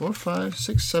4, 5,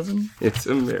 6, 7. It's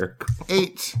a miracle.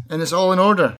 8. And it's all in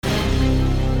order.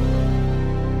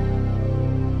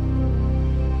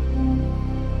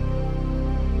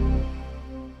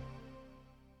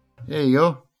 There you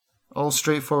go. All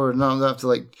straightforward. Now I don't have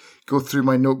to go through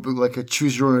my notebook like a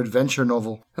choose-your-own-adventure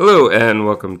novel. Hello, and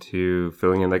welcome to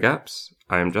Filling in the Gaps.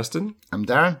 I am Justin. I'm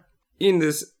Darren. In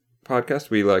this podcast,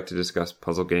 we like to discuss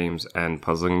puzzle games and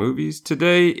puzzling movies.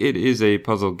 Today, it is a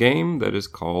puzzle game that is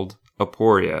called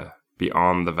Aporia,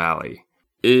 Beyond the Valley.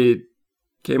 It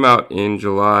came out in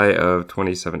July of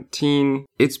 2017.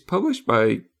 It's published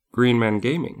by Green Man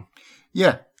Gaming.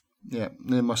 Yeah.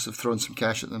 They must have thrown some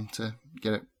cash at them to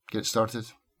get it started.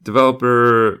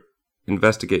 Developer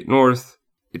Investigate North.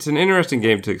 It's an interesting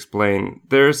game to explain.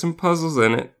 There are some puzzles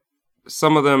in it.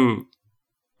 Some of them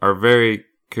are very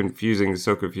confusing,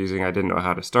 so confusing I didn't know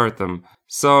how to start them.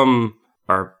 Some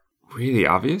are really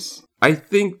obvious. I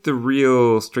think the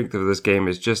real strength of this game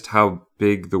is just how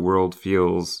big the world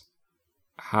feels,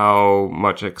 how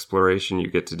much exploration you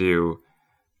get to do,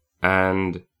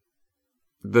 and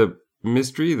the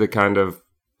mystery, the kind of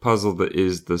puzzle that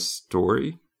is the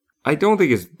story. I don't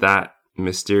think it's that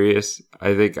mysterious.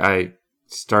 I think I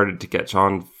started to catch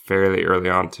on fairly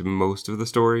early on to most of the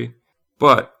story,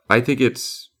 but I think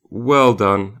it's well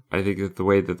done. I think that the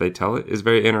way that they tell it is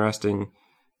very interesting,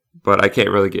 but I can't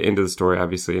really get into the story,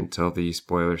 obviously, until the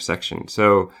spoiler section.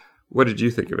 So, what did you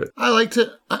think of it? I liked it.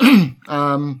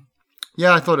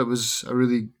 Yeah, I thought it was a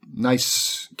really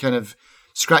nice kind of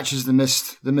scratches the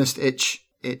mist itch.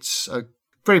 It's a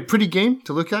very pretty game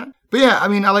to look at. But yeah, I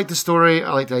mean, I like the story.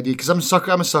 I like the idea because I'm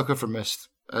a sucker for Myst,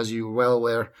 as you're well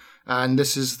aware. And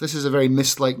this is a very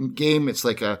Myst-like game. It's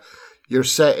like you're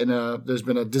set in there's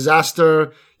been a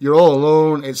disaster. You're all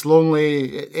alone. It's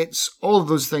lonely. It's all of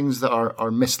those things that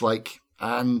are Myst-like.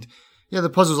 And yeah, the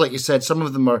puzzles, like you said, some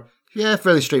of them are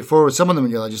fairly straightforward. Some of them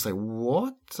you're just like,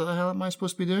 what the hell am I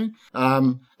supposed to be doing?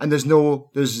 And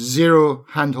there's zero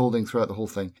hand-holding throughout the whole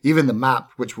thing. Even the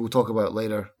map, which we'll talk about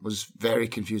later, was very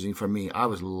confusing for me. I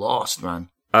was lost, man.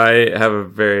 I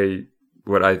have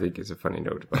what I think is a funny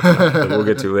note about that we'll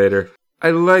get to later.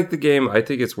 I like the game. I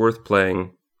think it's worth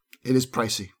playing. It is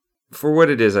pricey. For what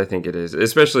it is, I think it is.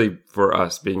 Especially for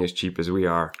us, being as cheap as we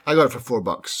are. I got it for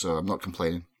 $4, so I'm not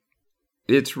complaining.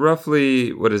 It's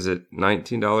roughly,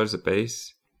 $19 a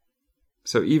base?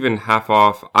 So even half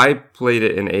off. I played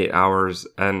it in 8 hours,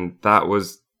 and that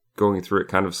was going through it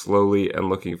kind of slowly and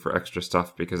looking for extra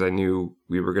stuff because I knew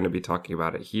we were going to be talking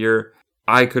about it here.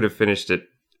 I could have finished it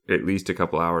at least a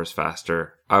couple hours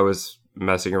faster. I was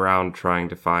messing around trying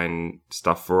to find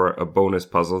stuff for a bonus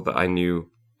puzzle that I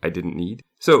knew I didn't need.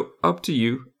 So up to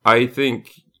you. I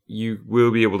think you will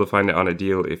be able to find it on a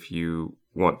deal if you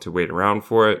want to wait around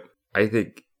for it. I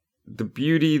think the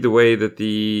beauty, the way that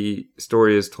the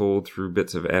story is told through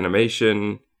bits of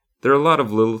animation, there are a lot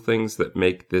of little things that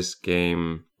make this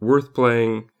game worth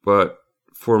playing, but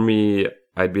for me,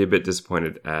 I'd be a bit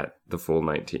disappointed at the full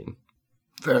 19.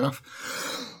 Fair enough.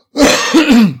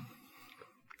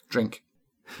 Drink.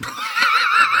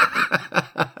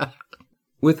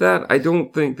 With that, I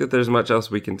don't think that there's much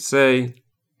else we can say,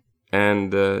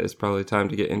 and it's probably time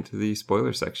to get into the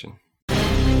spoiler section.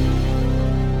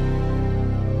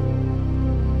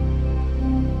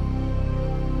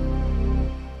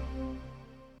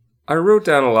 I wrote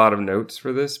down a lot of notes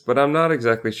for this, but I'm not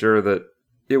exactly sure that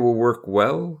it will work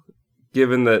well,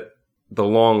 given that the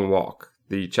long walk,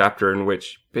 the chapter in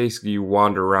which basically you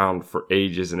wander around for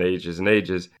ages and ages and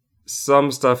ages,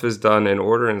 some stuff is done in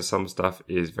order and some stuff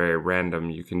is very random.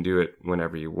 You can do it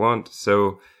whenever you want.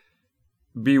 So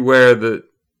beware that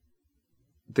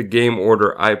the game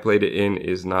order I played it in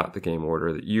is not the game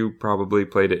order that you probably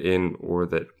played it in or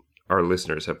that our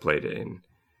listeners have played it in.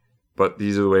 But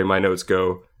these are the way my notes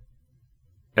go.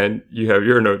 And you have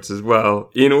your notes as well,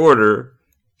 in order,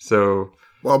 so...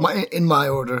 Well, in my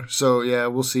order, so yeah,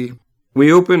 we'll see.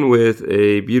 We open with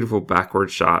a beautiful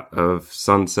backward shot of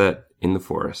sunset in the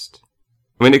forest.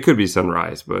 I mean, it could be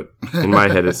sunrise, but in my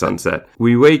head it's sunset.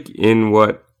 We wake in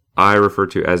what I refer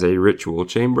to as a ritual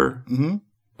chamber. Mm-hmm.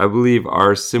 I believe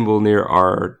our symbol near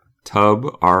our tub,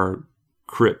 our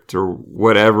crypt, or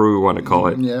whatever we want to call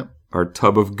it, our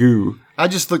tub of goo. I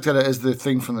just looked at it as the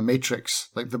thing from the Matrix,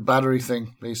 like the battery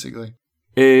thing, basically.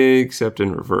 Except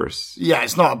in reverse. Yeah,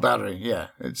 it's not a battery. Yeah,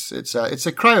 it's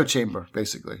a cryo chamber,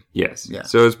 basically. Yes. Yeah.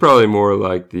 So it's probably more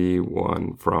like the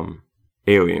one from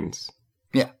Aliens.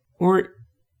 Yeah. Or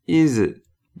is it?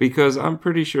 Because I'm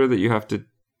pretty sure that you have to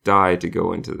die to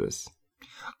go into this.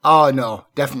 Oh, no,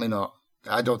 definitely not.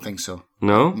 I don't think so.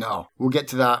 No? No. We'll get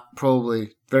to that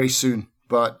probably very soon.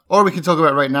 Or we can talk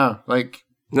about it right now.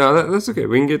 No, that's okay.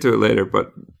 We can get to it later,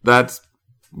 but that's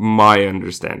my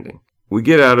understanding. We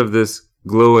get out of this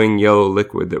glowing yellow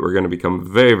liquid that we're going to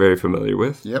become very, very familiar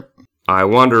with. Yep. I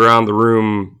wander around the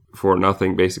room for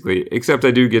nothing, basically, except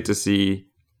I do get to see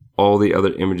all the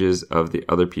other images of the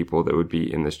other people that would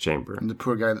be in this chamber. And the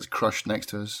poor guy that's crushed next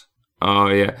to us. Oh,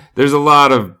 yeah. There's a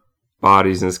lot of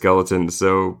bodies and skeletons,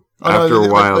 so after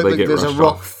a while they get rushed There's a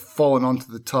rock off. falling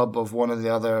onto the tub of one of the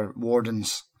other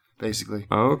wardens, basically.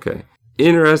 Oh, okay.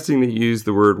 Interesting that you used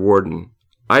the word warden.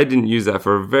 I didn't use that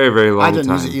for a very, very long time. I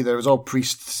didn't use it either. It was all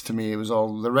priests to me. It was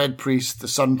all the red priest, the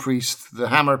sun priest, the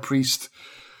hammer priest.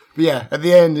 But yeah, at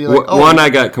the end, you're like, oh. One I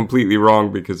got completely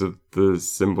wrong because of the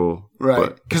symbol.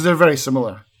 Right, because they're very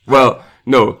similar. Well,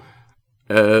 no.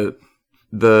 I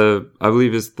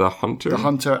believe it's the hunter. The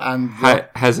hunter and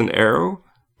has an arrow,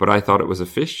 but I thought it was a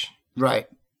fish. Right.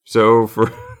 So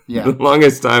for the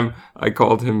longest time, I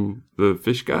called him the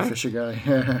fish guy. The fisher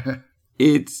guy.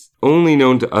 It's only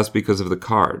known to us because of the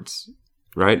cards,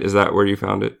 right? Is that where you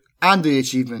found it? And the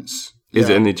achievements. Is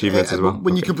it in the achievements as well?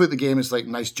 When you complete the game, it's like,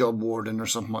 nice job, warden, or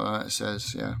something like that, it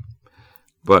says, yeah.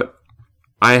 But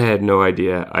I had no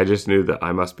idea. I just knew that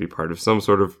I must be part of some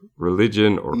sort of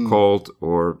religion or cult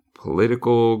or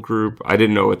political group. I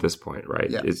didn't know at this point, right?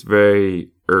 Yeah. It's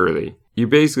very early. You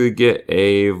basically get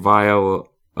a vial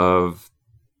of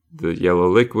the yellow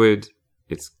liquid.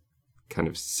 It's kind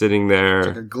of sitting there. It's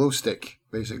like a glow stick,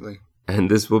 basically.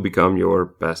 And this will become your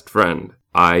best friend.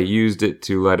 I used it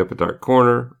to light up a dark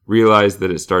corner, realized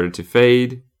that it started to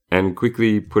fade, and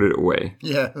quickly put it away.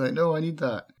 Yeah, like, no, I need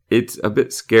that. It's a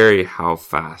bit scary how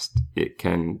fast it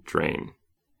can drain.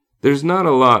 There's not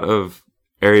a lot of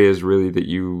areas really that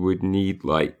you would need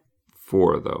light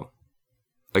for, though.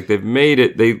 Like they've made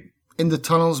it, in the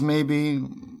tunnels, maybe.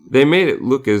 They made it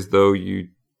look as though you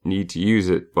need to use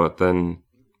it, but then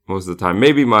most of the time,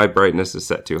 maybe my brightness is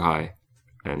set too high.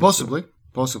 And Possibly,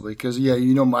 because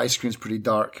my screen's pretty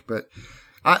dark, but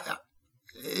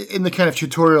in the kind of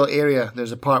tutorial area,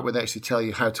 there's a part where they actually tell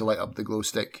you how to light up the glow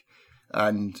stick,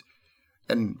 and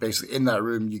basically in that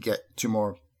room you get 2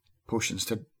 more potions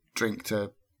to drink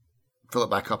to fill it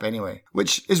back up anyway,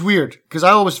 which is weird because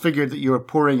I always figured that you were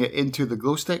pouring it into the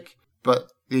glow stick,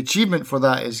 but the achievement for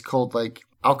that is called like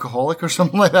alcoholic or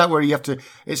something like that, where you have to.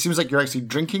 It seems like you're actually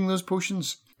drinking those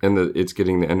potions. And it's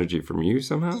getting the energy from you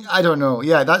somehow? I don't know.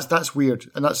 Yeah, that's weird.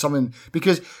 And that's something,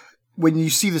 because when you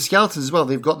see the skeletons as well,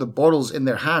 they've got the bottles in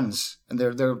their hands and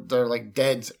they're like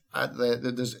dead.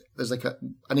 There's like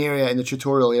an area in the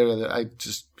tutorial area that I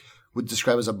just would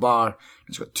describe as a bar.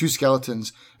 It's got 2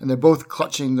 skeletons and they're both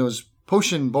clutching those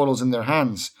potion bottles in their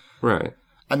hands. Right.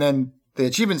 And then the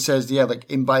achievement says, like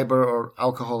imbiber or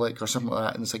alcoholic or something like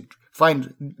that. And it's like,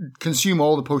 consume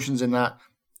all the potions in that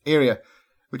area,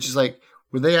 which is like,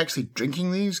 were they actually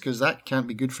drinking these? Because that can't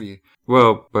be good for you.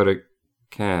 Well, but it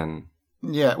can.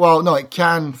 Yeah, well, no, it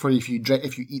can for if you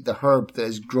eat the herb that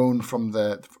is grown from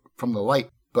the light.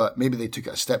 But maybe they took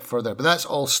it a step further. But that's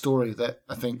all story that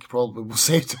I think probably we'll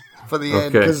save for the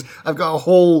end, because I've got a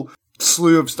whole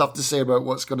slew of stuff to say about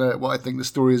what I think the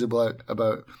story is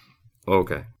about.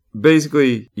 Okay.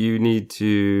 Basically, you need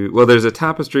to. Well, there's a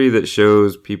tapestry that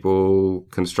shows people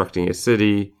constructing a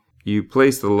city. You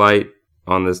place the light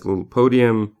on this little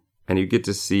podium, and you get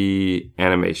to see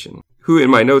animation. Who in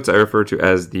my notes I refer to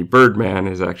as the Birdman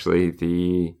is actually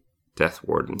the Death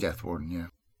Warden. Death Warden, yeah.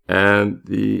 And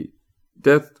the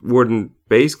Death Warden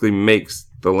basically makes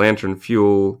the lantern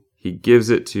fuel. He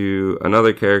gives it to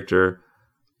another character.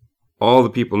 All the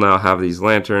people now have these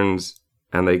lanterns,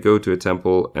 and they go to a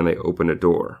temple and they open a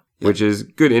door, which is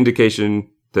good indication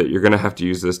that you're going to have to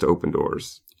use this to open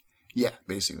doors. Yeah,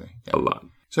 basically. Yeah. A lot.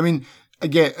 So, I mean,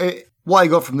 again, what I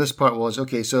got from this part was,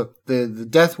 okay, so the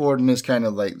Death Warden is kind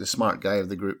of like the smart guy of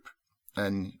the group.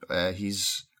 And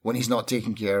when he's not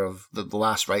taking care of the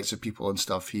last rites of people and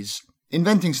stuff, he's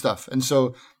inventing stuff. And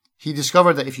so he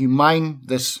discovered that if you mine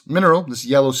this mineral, this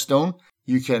yellow stone,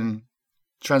 you can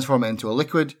transform it into a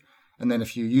liquid. And then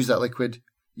if you use that liquid,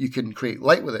 you can create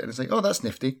light with it. And it's like, oh, that's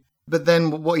nifty. But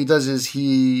then what he does is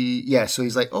so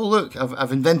he's like, oh, look,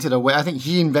 I've invented a way. I think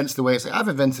he invents the way. It's like, I've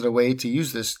invented a way to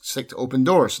use this stick to open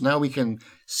doors. Now we can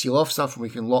seal off stuff and we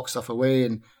can lock stuff away.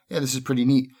 And yeah, this is pretty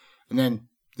neat. And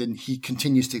then he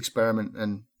continues to experiment.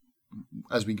 And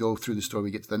as we go through the story,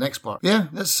 we get to the next part. Yeah,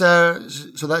 that's so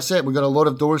that's it. We've got a lot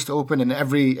of doors to open, and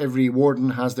every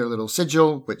warden has their little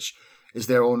sigil, which is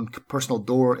their own personal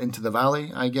door into the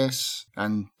valley, I guess.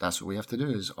 And that's what we have to do,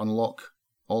 is unlock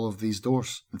all of these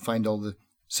doors and find all the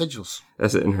sigils.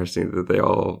 That's interesting that they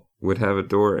all would have a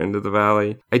door into the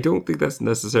valley. I don't think that's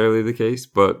necessarily the case,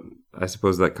 but I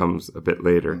suppose that comes a bit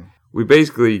later. We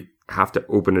basically have to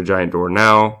open a giant door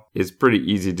now. It's pretty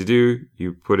easy to do.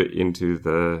 You put it into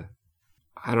the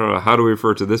I don't know, how do we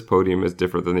refer to this podium as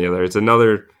different than the other? It's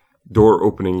another door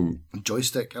opening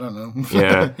joystick. I don't know.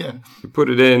 Yeah. Yeah. You put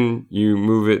it in, you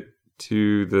move it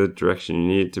to the direction you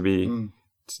need it to be.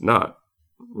 It's not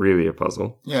really a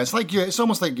puzzle. Yeah, it's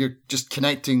almost like you're just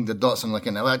connecting the dots on like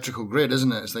an electrical grid,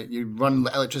 isn't it? It's like you run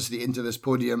electricity into this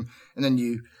podium and then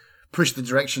you push the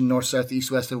direction north, south,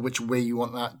 east, west of which way you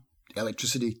want that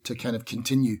electricity to kind of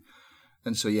continue.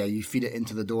 And so, yeah, you feed it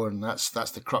into the door, and that's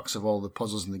the crux of all the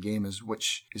puzzles in the game, is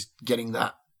getting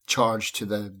that charge to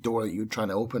the door that you're trying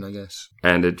to open, I guess.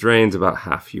 And it drains about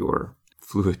half your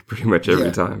fluid pretty much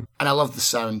every time. And I love the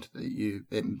sound that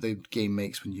the game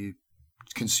makes when you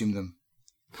consume them.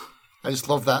 I just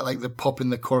love that, like the popping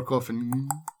the cork off,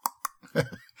 and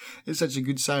it's such a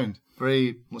good sound.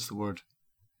 Very, what's the word?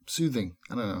 Soothing.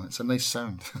 I don't know. It's a nice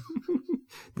sound.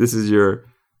 This is your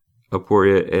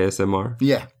Aporia ASMR?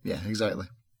 Yeah, exactly.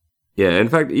 Yeah, in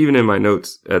fact, even in my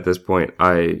notes at this point,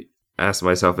 I asked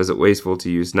myself, is it wasteful to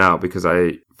use now? Because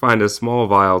I find a small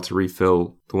vial to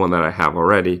refill the one that I have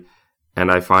already,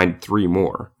 and I find 3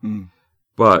 more.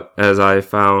 But as I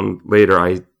found later,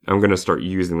 I'm going to start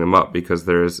using them up because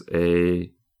there's a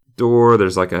door,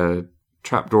 there's like a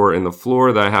trap door in the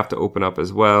floor that I have to open up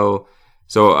as well.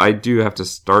 So I do have to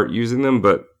start using them,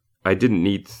 but I didn't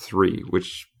need 3,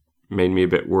 which made me a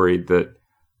bit worried that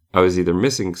I was either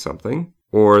missing something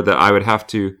or that I would have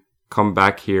to come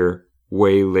back here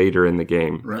way later in the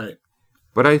game. Right.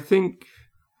 But I think,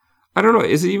 I don't know,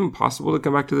 is it even possible to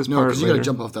come back to this part later? No, because you got to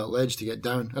jump off that ledge to get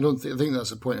down. I think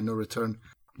that's a point of no return.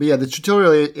 But yeah, the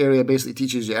tutorial area basically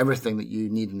teaches you everything that you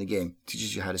need in the game. It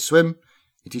teaches you how to swim.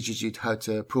 It teaches you how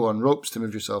to pull on ropes to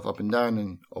move yourself up and down,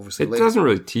 and obviously it doesn't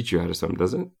really teach you how to swim,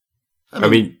 does it? I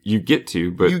mean, you get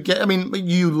to, but...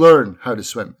 You learn how to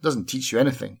swim. It doesn't teach you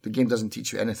anything. The game doesn't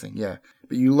teach you anything, yeah.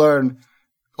 But you learn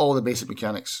all the basic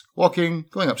mechanics. Walking,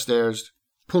 going upstairs,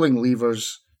 pulling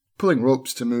levers, pulling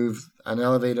ropes to move an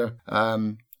elevator,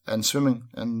 and swimming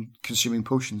and consuming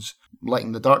potions.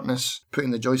 Lighting the darkness,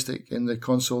 putting the joystick in the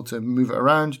console to move it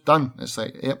around. Done. It's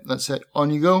like, yep, that's it. On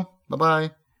you go.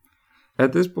 Bye-bye.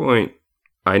 At this point,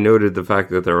 I noted the fact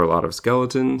that there are a lot of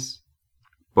skeletons,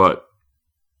 but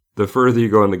the further you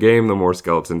go in the game, the more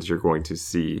skeletons you're going to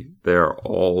see. They're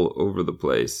all over the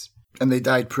place. And they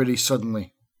died pretty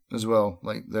suddenly as well.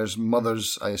 Like, there's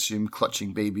mothers, I assume,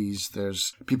 clutching babies.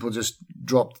 There's people just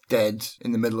dropped dead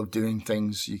in the middle of doing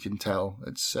things, you can tell.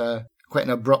 It's quite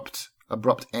an abrupt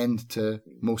end to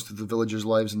most of the villagers'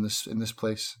 lives in this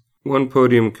place. One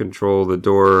podium control, the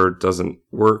door doesn't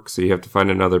work, so you have to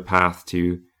find another path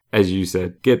to, as you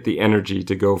said, get the energy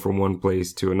to go from one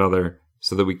place to another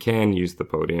so that we can use the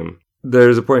podium.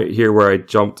 There's a point here where I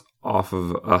jumped off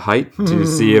of a height to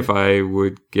see if I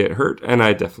would get hurt, and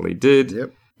I definitely did.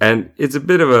 Yep. And it's a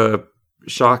bit of a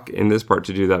shock in this part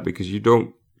to do that because you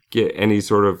don't get any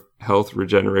sort of health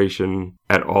regeneration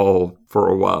at all for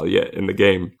a while yet in the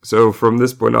game. So from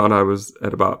this point on, I was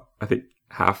at about, I think,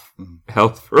 half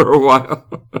health for a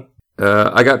while.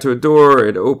 I got to a door,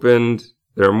 it opened,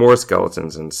 there are more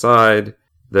skeletons inside,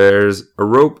 there's a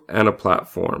rope and a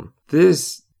platform.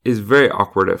 This is very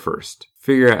awkward at first,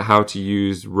 figuring out how to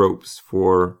use ropes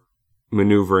for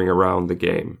maneuvering around the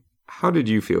game. How did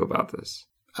you feel about this?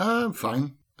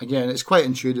 Fine. Again, it's quite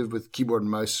intuitive with keyboard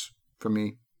and mouse for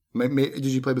me. Did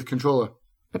you play with controller?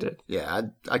 I did. Yeah,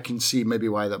 I can see maybe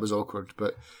why that was awkward,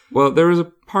 but... Well, there was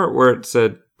a part where it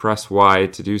said press Y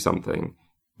to do something,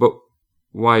 but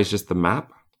Y is just the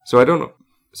map. So I don't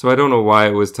know why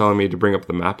it was telling me to bring up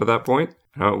the map at that point.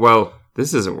 Well,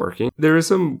 this isn't working. There is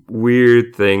some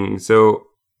weird thing, so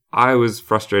I was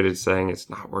frustrated saying it's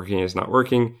not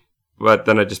working, but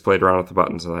then I just played around with the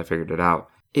buttons and I figured it out.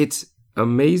 It's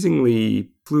amazingly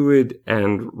fluid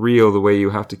and real the way you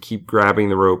have to keep grabbing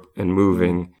the rope and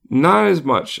moving. Not as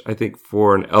much, I think,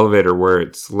 for an elevator where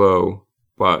it's slow,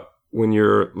 but when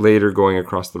you're later going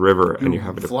across the river and you're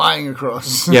having to... Flying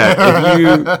across. Yeah, if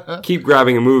you keep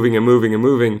grabbing and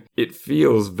moving, it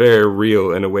feels very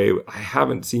real in a way I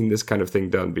haven't seen this kind of thing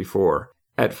done before.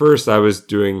 At first, I was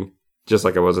doing just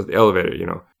like I was at the elevator, you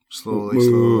know.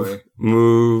 Slowly.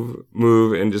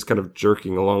 Move, and just kind of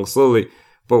jerking along slowly.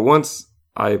 But once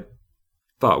I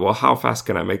thought, well, how fast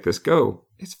can I make this go?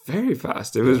 It's very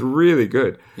fast. It was really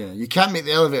good. Yeah, you can't make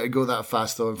the elevator go that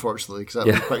fast, though, unfortunately, because that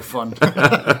would be quite fun.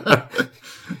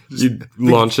 You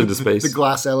launch into space. The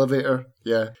glass elevator,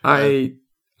 yeah. I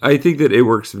think that it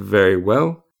works very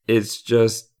well. It's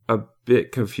just a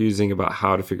bit confusing about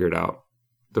how to figure it out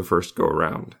the first go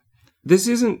around. This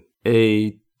isn't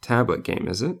a tablet game,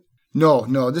 is it?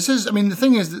 No. This is, I mean, the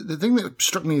thing is, the thing that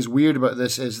struck me as weird about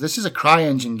this is a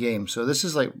CryEngine game. So this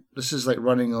is like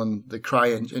running on the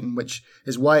CryEngine, which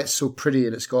is why it's so pretty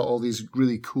and it's got all these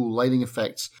really cool lighting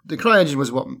effects. The CryEngine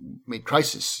was what made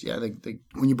Crysis. Yeah,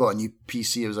 when you bought a new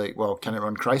PC, it was like, well, can it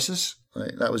run Crysis?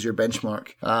 Like, that was your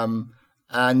benchmark.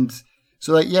 And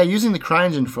so like, yeah, using the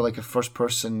CryEngine for like a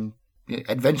first-person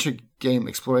adventure game,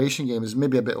 exploration game is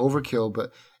maybe a bit overkill,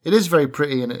 but it is very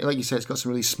pretty, and like you said, it's got some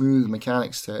really smooth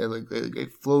mechanics to it.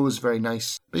 It flows very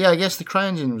nice. But yeah, I guess the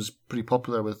CryEngine was pretty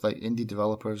popular with like indie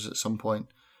developers at some point,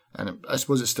 and I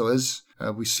suppose it still is.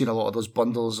 We've seen a lot of those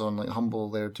bundles on like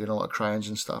Humble. They're doing a lot of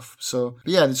CryEngine stuff. So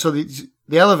but yeah, so the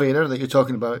elevator that you're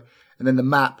talking about, and then the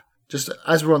map. Just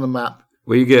as we're on the map,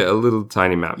 well, you get a little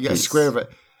tiny map. You get a square of it.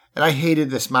 And I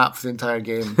hated this map for the entire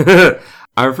game.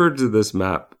 I referred to this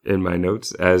map in my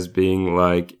notes as being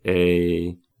like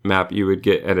a map you would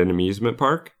get at an amusement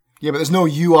park. Yeah, but there's no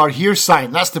 "you are here"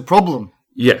 sign. That's the problem.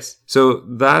 Yes. So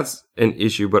that's an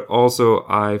issue, but also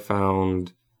I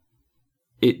found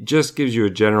it just gives you a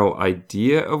general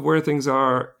idea of where things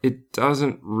are. It's not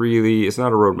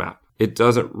a roadmap. It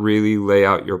doesn't really lay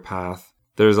out your path.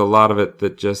 There's a lot of it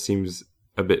that just seems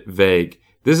a bit vague.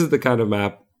 This is the kind of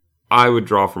map I would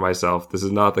draw for myself. This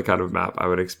is not the kind of map I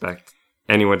would expect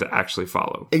anyone to actually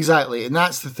follow. Exactly, and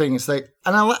that's the thing. It's like,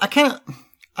 and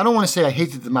I don't want to say I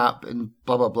hated the map and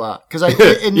blah blah blah, because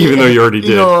even though you already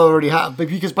did, I already have. But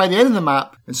because by the end of the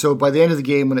map, and so by the end of the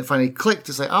game, when it finally clicked,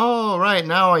 it's like, oh right,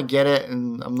 now I get it,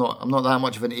 and I'm not that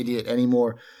much of an idiot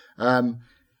anymore. But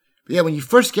yeah, when you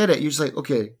first get it, you're just like,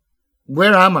 okay,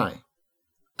 where am I?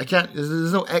 I can't.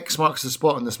 There's no X marks the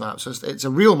spot on this map, so it's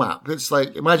a real map. It's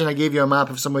like, imagine I gave you a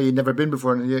map of somewhere you'd never been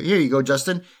before, and here you go,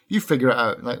 Justin. You figure it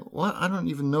out. Like, what? I don't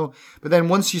even know. But then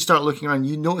once you start looking around,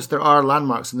 you notice there are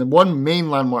landmarks, and the one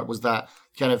main landmark was that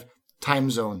kind of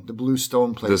time zone, the blue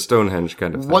stone place, the Stonehenge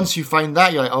kind of thing. Once you find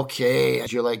that, you're like, okay.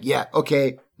 You're like, yeah,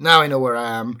 okay. Now I know where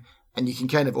I am, and you can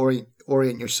kind of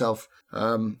orient yourself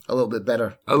a little bit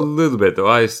better. A little bit, though.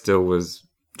 I still was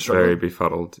very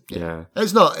befuddled. Yeah.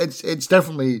 It's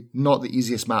definitely not the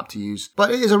easiest map to use,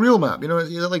 but it is a real map. You know,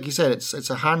 like you said, it's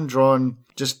a hand-drawn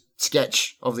just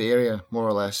sketch of the area, more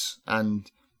or less.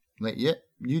 And like, yeah,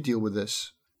 you deal with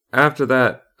this. After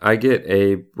that, I get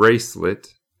a bracelet.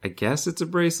 I guess it's a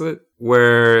bracelet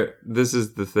where this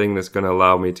is the thing that's going to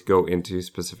allow me to go into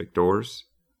specific doors.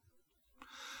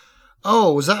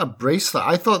 Oh, was that a bracelet?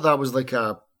 I thought that was like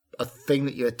a thing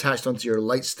that you attached onto your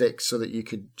light stick so that you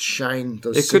could shine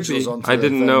those sigils onto I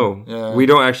didn't know. Yeah. We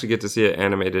don't actually get to see it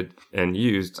animated and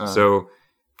used.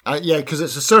 Yeah, because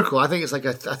it's a circle. I think it's like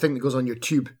a thing that goes on your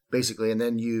tube, basically, and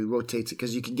then you rotate it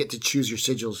because you can get to choose your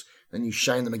sigils and you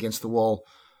shine them against the wall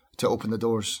to open the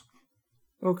doors.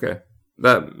 Okay.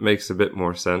 That makes a bit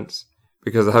more sense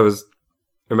because I was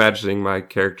imagining my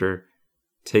character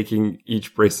taking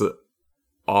each bracelet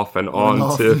off and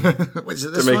on to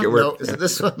make it work. No. Is it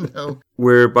this one? No.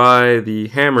 We're by the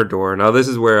hammer door. Now, this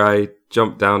is where I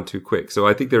jumped down too quick. So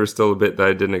I think there was still a bit that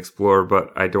I didn't explore,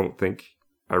 but I don't think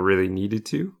I really needed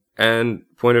to. And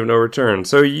point of no return.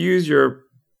 So you use your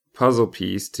puzzle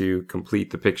piece to complete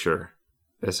the picture,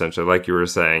 essentially, like you were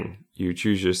saying. You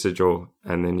choose your sigil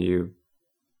and then you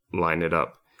line it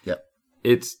up. Yep.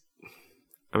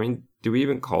 Do we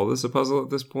even call this a puzzle at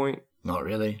this point? Not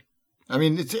really. I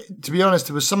mean, to be honest,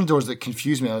 there was some doors that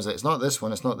confused me. I was like, it's not this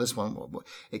one, it's not this one.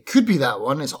 It could be that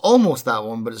one, it's almost that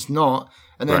one, but it's not.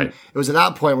 And then It was at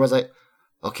that point where I was like,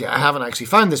 okay, I haven't actually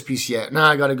found this piece yet. Now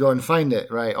I got to go and find it.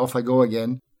 Right, off I go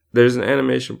again. There's an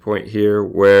animation point here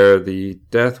where the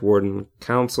Death Warden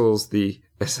counsels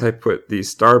as I put, the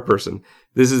star person.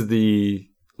 This is the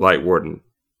Light Warden.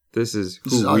 This is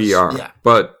who we are. Yeah.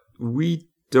 But we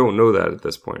don't know that at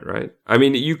this point, right? I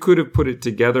mean, you could have put it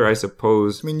together, I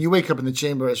suppose. I mean, you wake up in the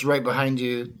chamber, it's right behind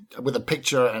you with a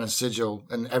picture and a sigil,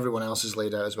 and everyone else is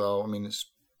laid out as well. I mean, it's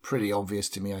pretty obvious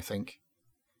to me, I think.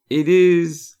 It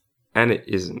is, and it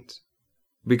isn't.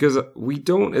 Because we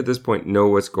don't, at this point, know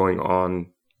what's going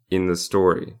on in the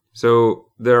story. So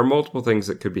there are multiple things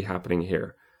that could be happening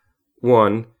here.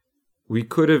 One, we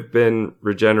could have been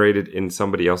regenerated in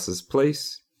somebody else's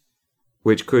place,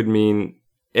 which could mean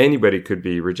anybody could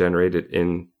be regenerated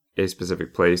in a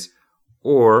specific place,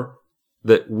 or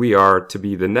that we are to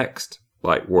be the next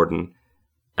Light Warden,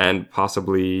 and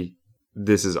possibly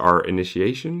this is our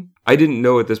initiation. I didn't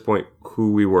know at this point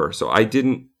who we were, so I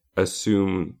didn't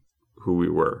assume who we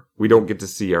were. We don't get to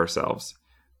see ourselves,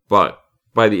 but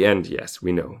by the end, yes,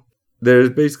 we know. There's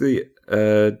basically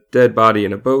a dead body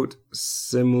in a boat,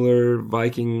 similar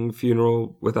Viking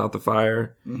funeral without the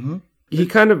fire. Mm-hmm. He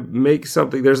kind of makes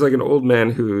something. There's like an old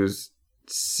man who's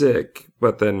sick,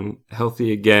 but then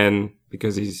healthy again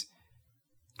because he's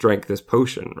drank this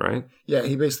potion, right? Yeah,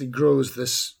 he basically grows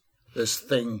this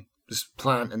thing, this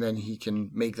plant, and then he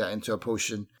can make that into a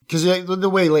potion. Because the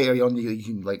way later on you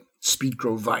can like speed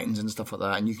grow vines and stuff like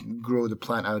that, and you can grow the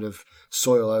plant out of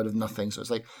soil, out of nothing. So it's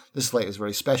like, this light is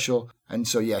very special. And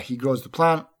so yeah, he grows the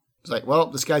plant. It's like, well,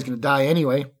 this guy's going to die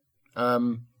anyway.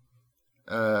 Let's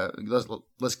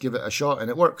give it a shot, and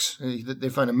it works. They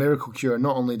find a miracle cure.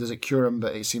 Not only does it cure him,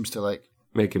 but it seems to like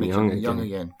make him young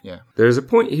again. Yeah. There's a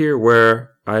point here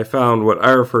where I found what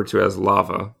I refer to as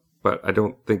lava, but I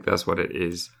don't think that's what it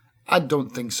is. I don't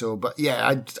think so, but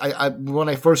yeah, I when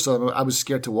I first saw them, I was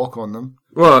scared to walk on them.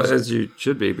 Well, as you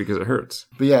should be, because it hurts.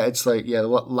 But yeah, it's like,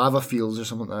 what lava fields or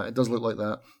something like that. It does look like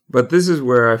that. But this is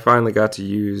where I finally got to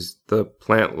use the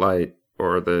plant light,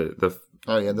 or the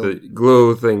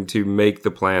glow thing, to make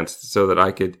the plants so that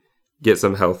I could get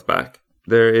some health back.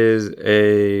 There is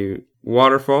a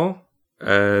waterfall,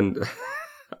 and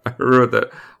I wrote that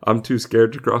I'm too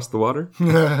scared to cross the water.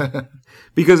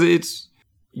 Because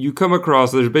you come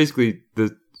across, there's basically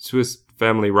the Swiss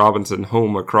Family Robinson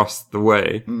home across the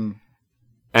way,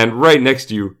 and right next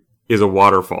to you is a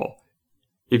waterfall.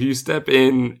 If you step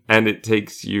in and it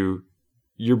takes you,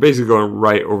 you're basically going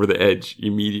right over the edge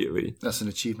immediately. That's an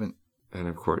achievement. And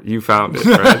of course, you found it,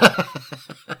 right?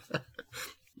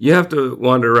 You have to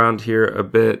wander around here a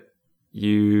bit.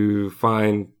 You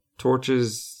find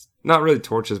torches, not really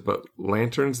torches, but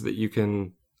lanterns that you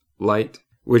can light,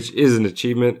 which is an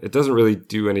achievement. It doesn't really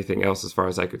do anything else as far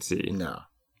as I could see. No.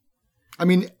 I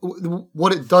mean,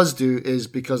 what it does do is,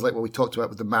 because like what we talked about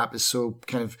with the map is so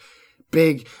kind of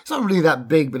big. It's not really that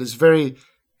big, but it's very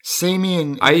samey,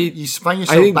 and you find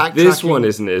yourself backtracking. I think this one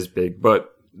isn't as big, but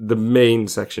the main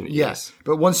section is. Yes,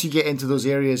 but once you get into those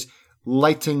areas,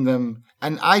 lighting them,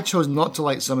 and I chose not to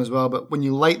light some as well, but when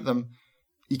you light them,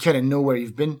 you kind of know where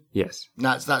you've been. Yes. And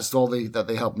that's all that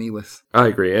they help me with. I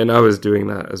agree, and I was doing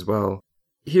that as well.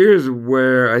 Here's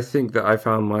where I think that I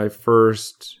found my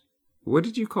first, what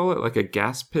did you call it? Like a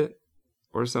gas pit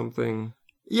or something?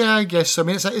 Yeah, I guess. I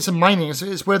mean, it's a mining.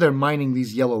 It's where they're mining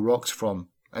these yellow rocks from.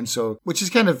 And so, which is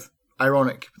kind of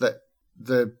ironic that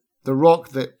the rock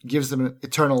that gives them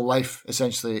eternal life,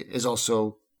 essentially, is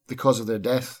also the cause of their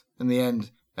death in the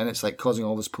end. And it's like causing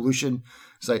all this pollution.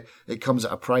 It's like it comes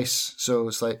at a price. So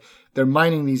it's like they're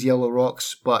mining these yellow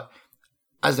rocks, but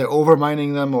as they're over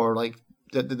mining them, or like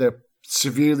they're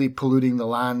severely polluting the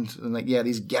land, and like, yeah,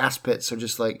 these gas pits are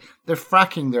just like, they're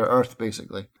fracking their earth,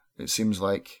 basically, it seems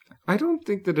like. I don't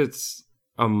think that it's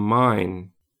a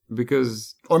mine,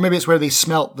 because... Or maybe it's where they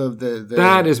smelt the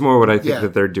that is more what I think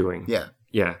that they're doing. Yeah.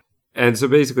 Yeah. And so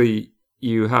basically,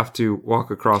 you have to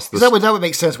walk across the... That would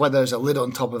make sense why there's a lid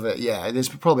on top of it. Yeah, there's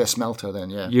probably a smelter then,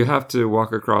 yeah. You have to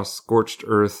walk across scorched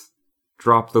earth,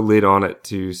 drop the lid on it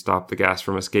to stop the gas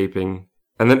from escaping,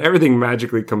 and then everything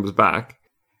magically comes back.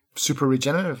 Super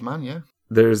regenerative, man, yeah.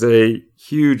 There's a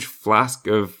huge flask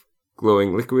of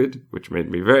glowing liquid, which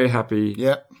made me very happy.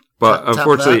 Yeah. But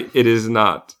unfortunately, it is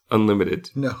not unlimited.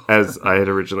 No. As I had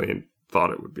originally thought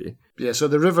it would be. Yeah, so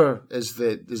the river is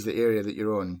the area that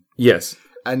you're on. Yes.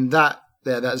 And that's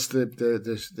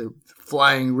the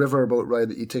flying riverboat ride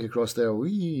that you take across there.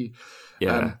 Whee!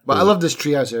 Yeah. But I love this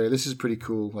treehouse area. This is pretty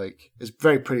cool. Like, it's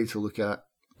very pretty to look at.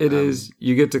 It is.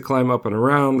 You get to climb up and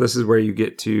around. This is where you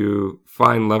get to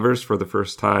find levers for the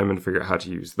first time and figure out how to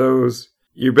use those.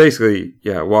 You're basically,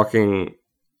 walking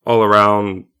all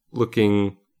around,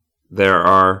 looking. There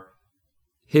are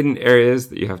hidden areas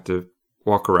that you have to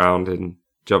walk around and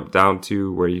jump down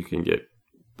to, where you can get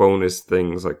bonus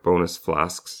things like bonus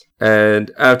flasks.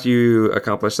 And after you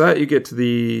accomplish that, you get to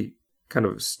the kind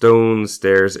of stone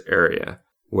stairs area,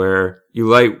 where you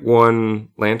light one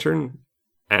lantern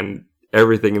and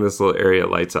everything in this little area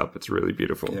lights up. It's really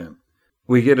beautiful. Yeah.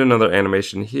 We get another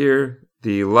animation here.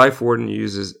 The Life Warden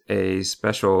uses a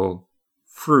special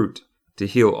fruit to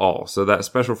heal all. So that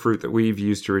special fruit that we've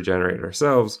used to regenerate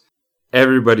ourselves,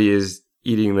 everybody is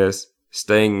eating this,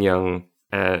 staying young.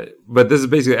 But this is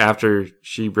basically after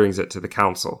she brings it to the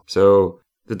council. So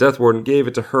the Death Warden gave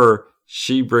it to her.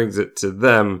 She brings it to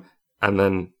them, and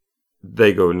then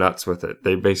they go nuts with it.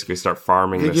 They basically start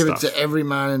farming this stuff. They give it to every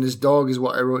man and his dog is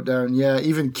what I wrote down. Yeah,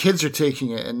 even kids are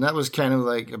taking it, and that was kind of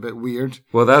like a bit weird.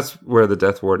 Well, that's where the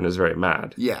Death Warden is very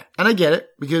mad. Yeah, and I get it,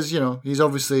 because, he's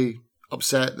obviously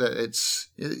upset that it's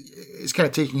kind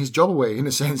of taking his job away, in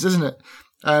a sense, isn't it?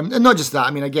 And not just that,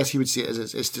 I mean, I guess he would see it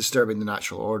as it's disturbing the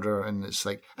natural order, and it's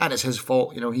like, and it's his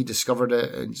fault, he discovered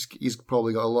it, and he's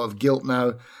probably got a lot of guilt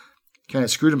now, kind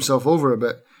of screwed himself over a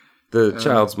bit. The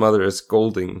child's mother is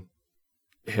scolding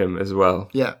him as well.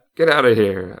 Yeah. get out of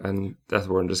here. And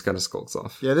Deathborn just kind of skulks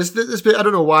off. Yeah, this bit, I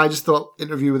don't know why, I just thought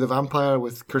Interview with a Vampire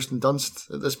with Kirsten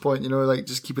Dunst at this point, like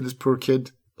just keeping this poor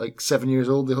kid, like 7 years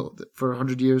old for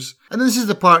 100 years. And then this is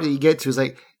the part that you get to, is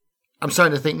like, I'm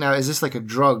starting to think now, is this like a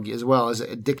drug as well? Is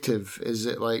it addictive? Is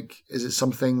it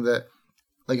something that,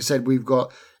 like I said,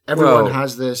 everyone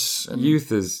has this. And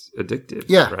youth is addictive.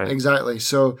 Yeah, right? Exactly.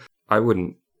 So I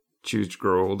wouldn't choose to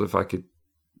grow old if I could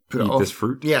eat this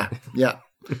fruit. Yeah.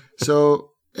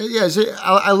 So yeah,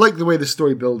 I like the way the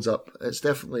story builds up. It's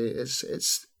definitely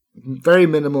it's very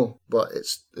minimal, but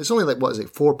it's only like, what is it,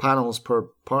 4 panels per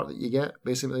part that you get,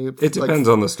 basically. It depends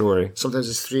on the story. Sometimes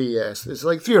it's 3. Yes, it's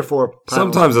like 3 or 4 panels.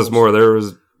 Sometimes it's more. There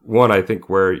was one, I think,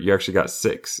 where you actually got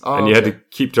 6, and you had to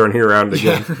keep turning around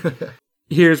again. Yeah.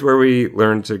 Here's where we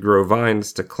learn to grow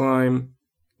vines to climb.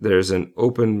 There's an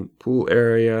open pool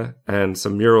area and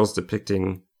some murals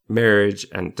depicting marriage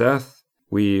and death.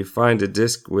 We find a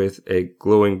disc with a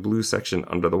glowing blue section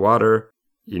under the water.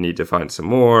 You need to find some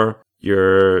more.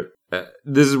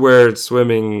 This is where it's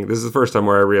swimming. This is the first time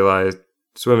where I realized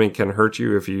swimming can hurt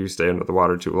you if you stay under the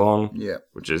water too long. Yeah.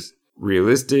 Which is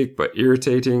realistic but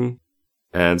irritating.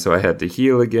 And so I had to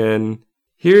heal again.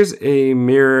 Here's a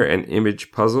mirror and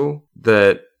image puzzle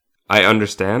that I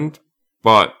understand,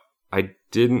 but I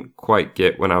didn't quite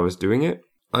get when I was doing it.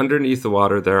 Underneath the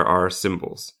water, there are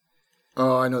symbols.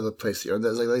 Oh, I know the place here.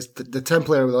 There's like the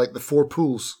temple area with like the 4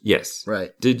 pools. Yes.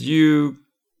 Right. Did you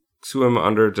swim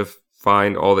under to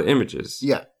find all the images?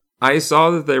 Yeah. I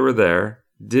saw that they were there,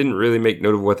 didn't really make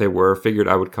note of what they were, figured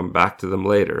I would come back to them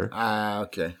later.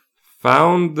 Okay.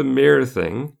 Found the mirror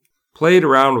thing, played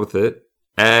around with it,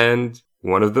 and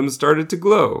one of them started to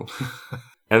glow.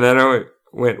 And then I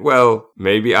went, well,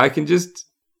 maybe I can just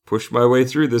push my way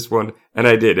through this one. And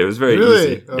I did. It was very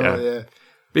easy. Oh, yeah.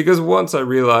 Because once I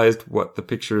realized what the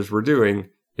pictures were doing,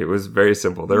 it was very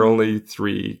simple. There are only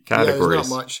 3 categories. Yeah, there's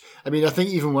not much. I mean, I think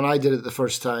even when I did it the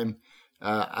first time,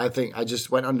 I think I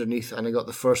just went underneath and I got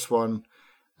the first one.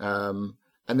 And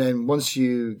then once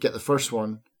you get the first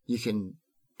one, you can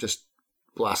just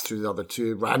blast through the other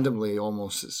 2 randomly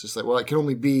almost. It's just like, well, it can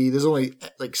only be, there's only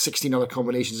like 16 other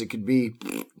combinations it could be.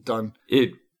 Done.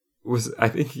 It was, I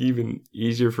think, even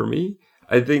easier for me.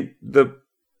 I think the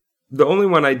only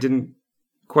one I didn't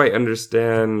quite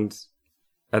understand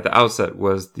at the outset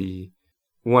was the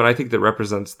one I think that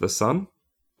represents the sun,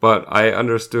 but I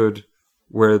understood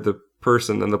where the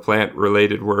person and the plant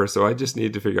related were, so I just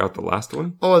needed to figure out the last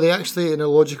one. Oh, are they actually in a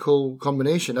logical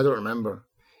combination? I don't remember.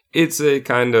 It's a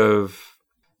kind of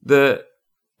the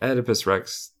Oedipus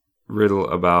Rex riddle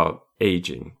about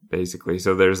aging, basically.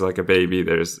 So there's like a baby,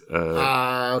 there's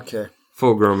a okay.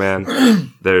 full-grown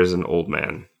man, there's an old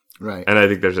man. Right. And I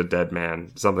think there's a dead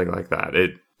man, something like that.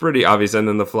 It's pretty obvious, and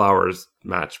then the flowers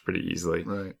match pretty easily.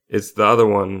 Right. It's the other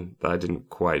one that I didn't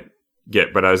quite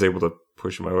get, but I was able to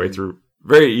push my way through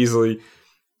very easily.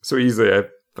 So easily I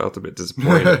felt a bit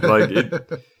disappointed.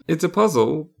 It's a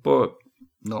puzzle, but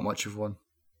not much of one.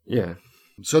 Yeah.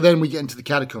 So then we get into the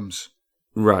catacombs.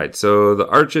 Right. So the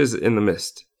arches in the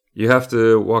mist. You have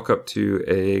to walk up to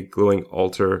a glowing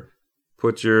altar,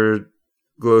 put your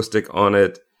glow stick on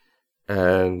it,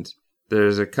 and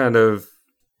there's a kind of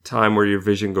time where your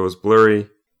vision goes blurry.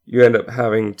 You end up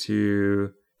having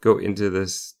to go into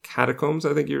this catacombs,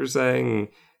 I think you were saying,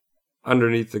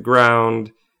 underneath the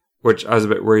ground, which I was a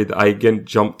bit worried that I again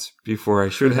jumped before I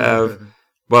should have.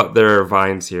 But there are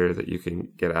vines here that you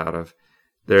can get out of.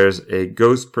 There's a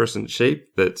ghost person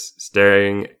shape that's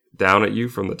staring down at you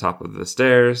from the top of the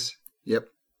stairs. Yep.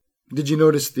 Did you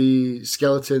notice the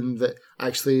skeleton that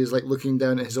actually is like looking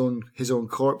down at his own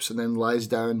corpse and then lies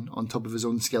down on top of his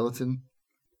own skeleton?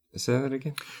 Say that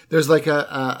again? There's like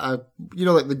a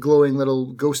like the glowing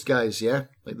little ghost guys, yeah?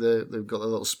 Like they've got the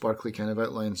little sparkly kind of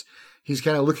outlines. He's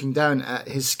kind of looking down at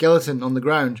his skeleton on the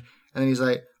ground, and then he's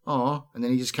like, "Aw," and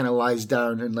then he just kind of lies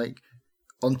down and like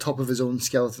on top of his own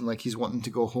skeleton, like he's wanting to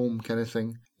go home kind of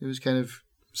thing. It was kind of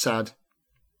sad.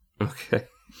 Okay.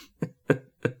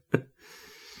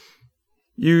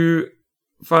 You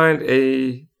find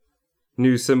a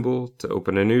new symbol to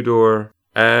open a new door,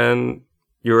 and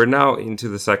you are now into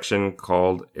the section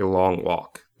called A Long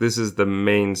Walk. This is the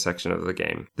main section of the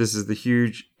game. This is the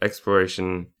huge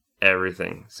exploration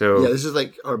everything. So yeah, this is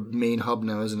like our main hub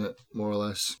now, isn't it? More or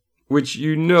less. Which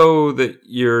you know that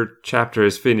your chapter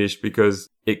is finished because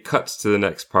it cuts to the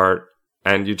next part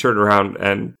and you turn around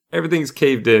and everything's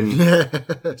caved in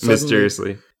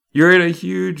mysteriously. You're in a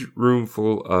huge room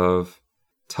full of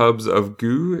tubs of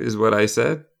goo, is what I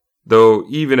said. Though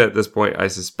even at this point, I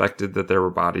suspected that there were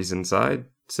bodies inside,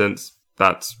 since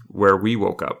that's where we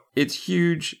woke up. It's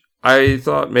huge. I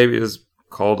thought maybe it was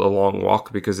called A Long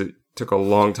Walk because it took a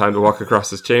long time to walk across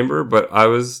this chamber, but I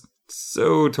was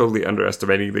so totally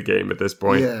underestimating the game at this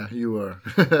point. Yeah, you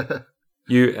were.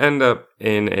 You end up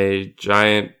in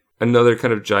another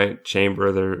kind of giant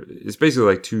chamber. It's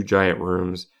basically like 2 giant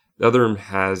rooms. The other room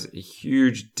has a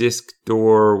huge disc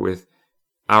door with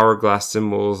hourglass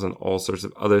symbols and all sorts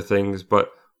of other things,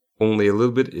 but only a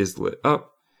little bit is lit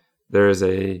up. There is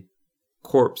a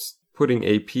corpse putting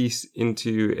a piece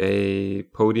into a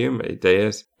podium, a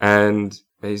dais, and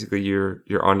basically you're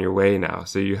on your way now.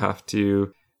 So you have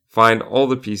to find all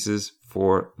the pieces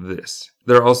for this.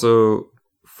 There are also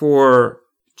 4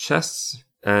 chests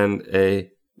and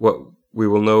what we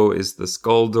will know is the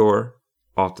skull door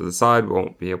off to the side. We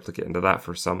won't be able to get into that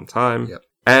for some time. Yep.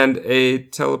 And a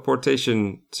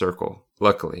teleportation circle,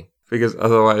 luckily, because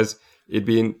otherwise it'd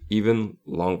be an even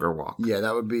longer walk. Yeah,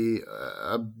 that would be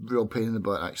a real pain in the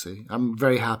butt, actually. I'm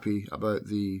very happy about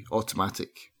the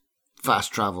automatic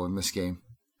fast travel in this game.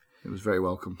 It was very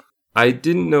welcome. I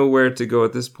didn't know where to go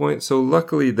at this point, so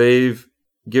luckily they've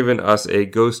given us a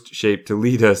ghost shape to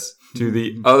lead us to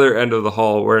the other end of the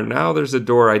hall, where now there's a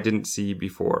door I didn't see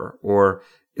before, or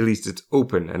at least it's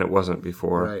open and it wasn't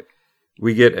before. Right.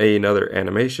 We get another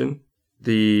animation.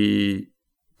 The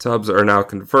tubs are now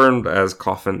confirmed as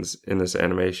coffins in this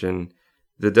animation.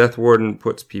 The Death Warden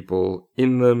puts people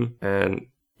in them, and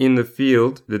in the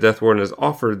field, the Death Warden is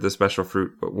offered the special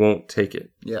fruit but won't take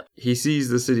it. Yeah. He sees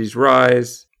the city's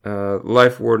rise.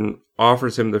 Life Warden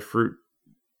offers him the fruit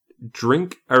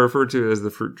drink. I refer to it as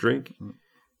the fruit drink.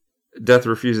 Death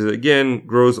refuses again,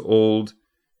 grows old,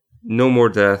 no more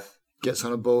death. Gets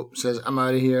on a boat, says, I'm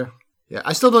out of here. Yeah,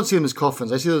 I still don't see them as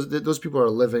coffins. I see those people are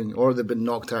living, or they've been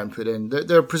knocked out and put in.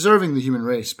 They're preserving the human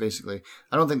race, basically.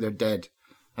 I don't think they're dead.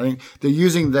 I think they're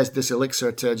using this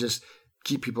elixir to just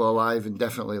keep people alive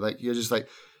indefinitely. Like, you're just like,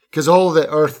 because all the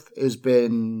earth has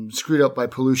been screwed up by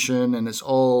pollution and it's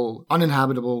all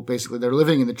uninhabitable, basically. They're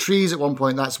living in the trees at one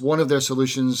point. That's one of their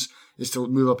solutions, is to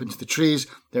move up into the trees.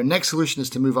 Their next solution is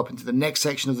to move up into the next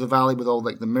section of the valley with all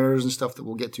like the mirrors and stuff that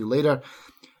we'll get to later.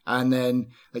 And then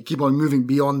like keep on moving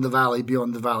beyond the valley,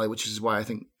 which is why I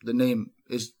think the name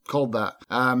is called that.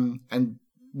 And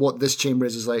what this chamber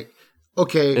is like,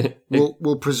 okay,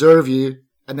 we'll preserve you.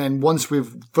 And then once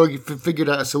we've figured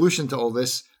out a solution to all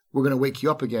this, we're going to wake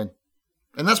you up again.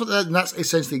 And that's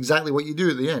essentially exactly what you do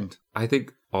at the end. I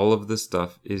think all of this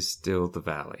stuff is still the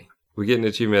valley. We get an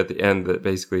achievement at the end that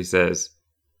basically says,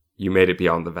 you made it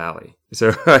beyond the valley.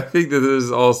 So I think that this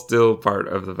is all still part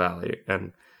of the valley.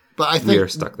 But I think we are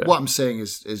stuck there. What I'm saying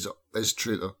is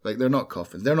true, though. Like, they're not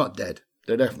coffins. They're not dead.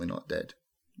 They're definitely not dead.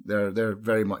 They're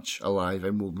very much alive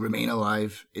and will remain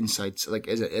alive inside, like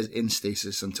as in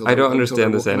stasis until. I don't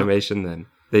understand this animation. Then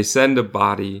they send a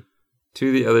body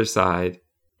to the other side,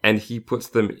 and he puts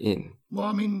them in. Well,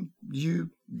 I mean,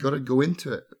 you got to go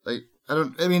into it. Like,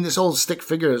 I mean, it's all stick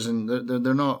figures, and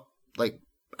they're not like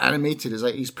animated. It's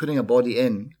like he's putting a body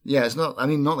in. Yeah, it's not. I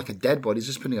mean, not like a dead body. He's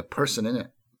just putting a person in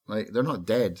it. Like, they're not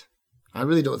dead. I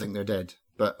really don't think they're dead.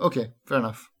 But okay, fair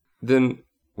enough. Then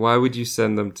why would you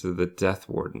send them to the Death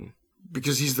Warden?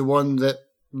 Because he's the one that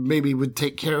maybe would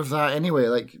take care of that anyway.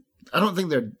 Like, I don't think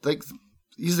they're like.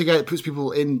 He's the guy that puts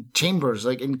people in chambers.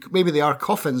 Like, maybe they are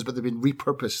coffins, but they've been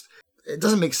repurposed. It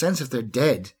doesn't make sense if they're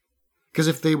dead. Because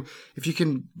if you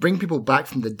can bring people back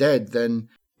from the dead, then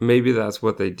maybe that's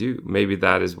what they do. Maybe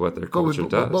that is what their culture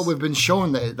does. But we've been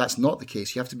shown that that's not the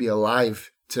case. You have to be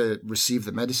alive to receive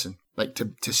the medicine, like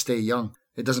to stay young.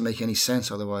 It doesn't make any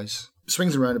sense otherwise.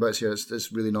 Swings and roundabouts here,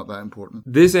 it's really not that important.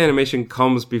 This animation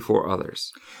comes before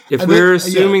others. If we're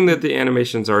assuming that the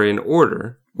animations are in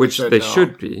order, which they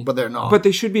should be. But they're not. But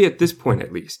they should be at this point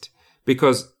at least.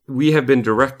 Because we have been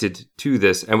directed to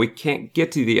this, and we can't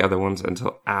get to the other ones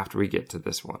until after we get to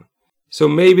this one. So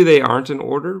maybe they aren't in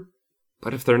order,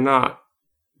 but if they're not,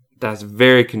 that's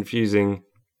very confusing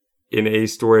in a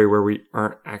story where we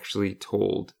aren't actually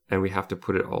told, and we have to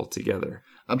put it all together.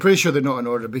 I'm pretty sure they're not in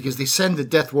order, because they send the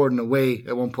Death Warden away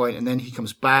at one point, and then he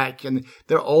comes back, and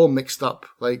they're all mixed up.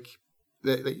 Like,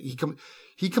 he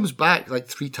comes back like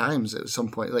 3 times at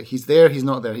some point. Like, he's there, he's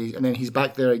not there, and then he's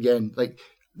back there again. Like,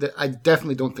 I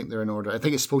definitely don't think they're in order. I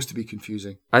think it's supposed to be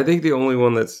confusing. I think the only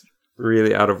one that's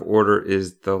really out of order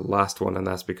is the last one, and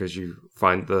that's because you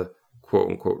find the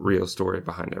quote-unquote real story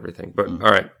behind everything. But,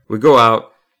 all right, we go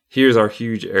out. Here's our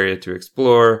huge area to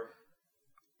explore.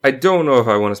 I don't know if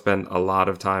I want to spend a lot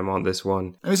of time on this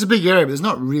one. I mean, it's a big area, but there's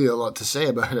not really a lot to say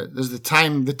about it. There's the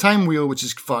time wheel, which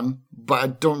is fun, but I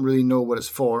don't really know what it's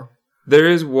for. There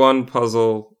is one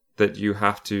puzzle that you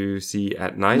have to see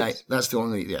at night. That's the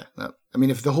only, I mean,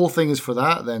 if the whole thing is for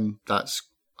that, then that's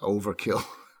overkill.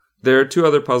 There are 2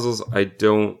 other puzzles I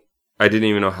didn't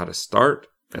even know how to start.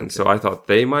 And so I thought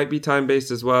they might be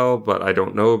time-based as well, but I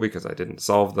don't know because I didn't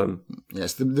solve them.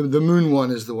 Yes, the moon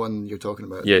one is the one you're talking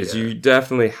about. Yes, you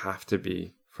definitely have to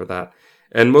be for that.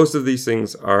 And most of these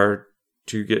things are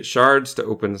to get shards to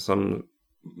open some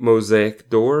mosaic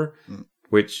door,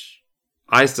 which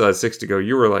I still had 6 to go.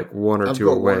 You were like 1 or 2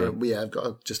 away. I've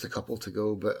got just a couple to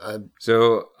go, but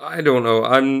So I don't know.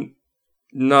 I'm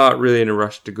not really in a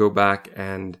rush to go back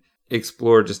and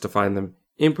explore just to find them.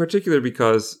 In particular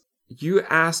because you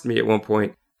asked me at one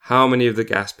point, how many of the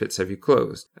gas pits have you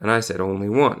closed? And I said only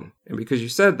 1. And because you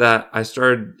said that, I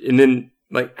started, and then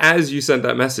like as you sent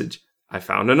that message, I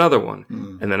found another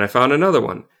one. And then I found another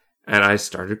one. And I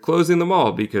started closing them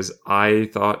all because I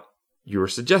thought you were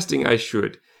suggesting I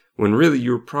should, when really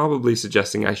you were probably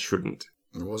suggesting I shouldn't.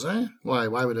 Was I? Why?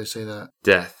 Why would I say that?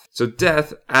 Death. So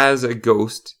death as a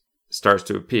ghost starts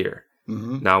to appear.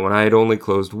 Now, when I had only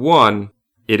closed 1,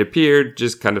 it appeared,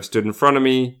 just kind of stood in front of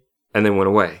me, and then went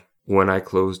away. When I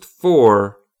closed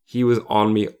 4, he was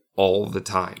on me all the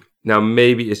time. Now,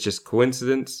 maybe it's just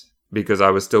coincidence, because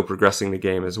I was still progressing the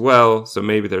game as well, so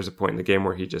maybe there's a point in the game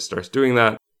where he just starts doing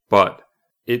that. But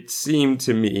it seemed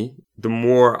to me, the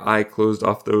more I closed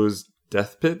off those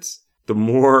death pits, the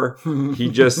more he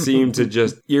just seemed to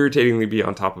just irritatingly be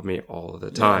on top of me all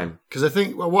the time. Because I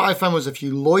think what I found was if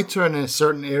you loiter in a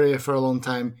certain area for a long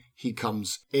time, he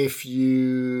comes. If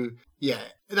you... Yeah,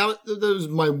 that was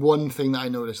my one thing that I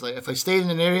noticed. Like, if I stayed in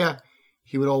an area,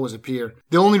 he would always appear.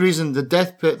 The only reason the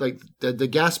death pit, like the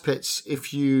gas pits,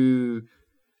 if you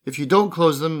don't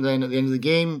close them, then at the end of the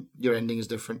game, your ending is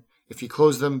different. If you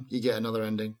close them, you get another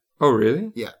ending. Oh,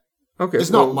 really? Yeah. Okay.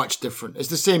 It's not much different. It's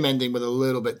the same ending with a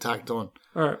little bit tacked on.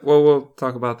 All right. Well, we'll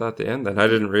talk about that at the end then. I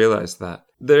didn't realize that.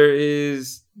 There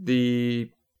is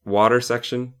the water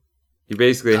section. You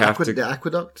basically have to... The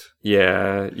aqueduct?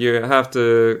 Yeah. You have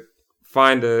to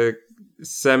find a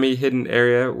semi-hidden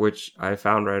area, which I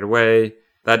found right away.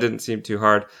 That didn't seem too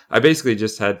hard. I basically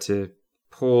just had to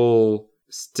pull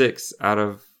sticks out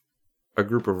of a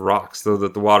group of rocks so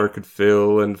that the water could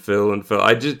fill and fill and fill.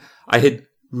 I had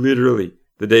literally,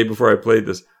 the day before I played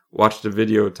this, watched a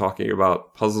video talking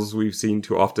about puzzles we've seen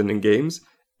too often in games,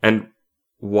 and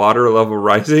water level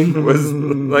rising was,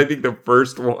 I think, the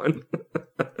first one.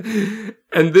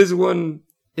 And this one,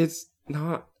 it's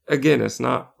not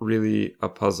really a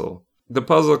puzzle. The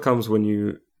puzzle comes when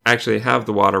you actually have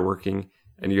the water working,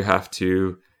 and you have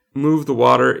to move the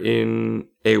water in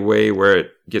a way where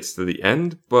it gets to the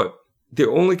end. But the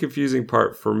only confusing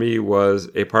part for me was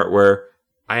a part where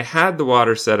I had the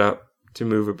water set up to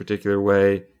move a particular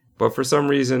way, but for some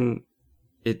reason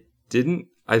it didn't.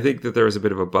 I think that there was a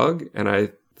bit of a bug, and I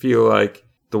feel like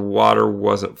the water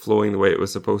wasn't flowing the way it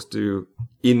was supposed to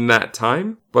in that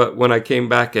time. But when I came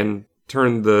back and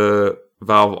turned the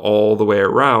valve all the way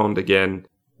around again,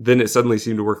 then it suddenly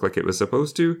seemed to work like it was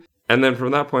supposed to. And then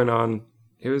from that point on,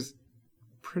 it was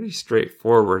pretty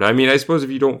straightforward. I mean, I suppose if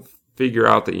you don't figure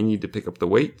out that you need to pick up the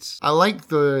weights. I like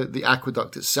the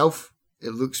aqueduct itself.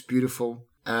 It looks beautiful,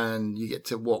 and you get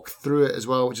to walk through it as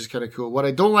well, which is kind of cool. What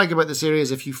I don't like about this area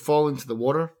is if you fall into the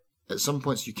water, at some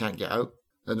points you can't get out.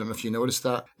 I don't know if you noticed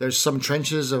that. There's some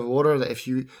trenches of water that if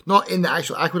you, not in the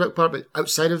actual aqueduct part, but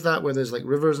outside of that, where there's like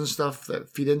rivers and stuff that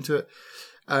feed into it,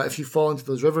 if you fall into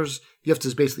those rivers, you have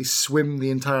to basically swim the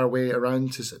entire way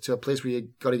around to a place where you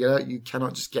got to get out. You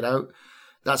cannot just get out.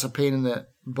 That's a pain in the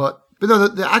butt. But no,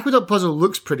 the aqueduct puzzle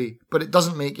looks pretty, but it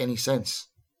doesn't make any sense,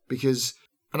 because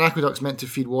an aqueduct's meant to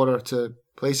feed water to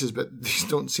places, but these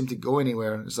don't seem to go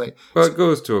anywhere. It's like, well, it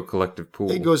goes to a collective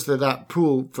pool. It goes to that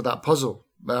pool for that puzzle.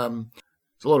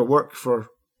 It's a lot of work for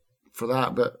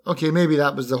that, but okay, maybe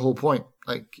that was the whole point.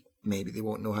 Like, maybe they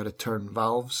won't know how to turn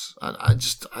valves. I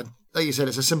like you said,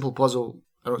 it's a simple puzzle.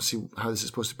 I don't see how this is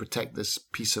supposed to protect this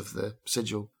piece of the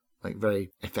sigil like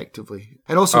very effectively.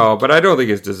 And also, but I don't think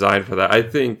it's designed for that. I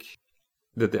think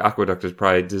that the aqueduct is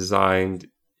probably designed,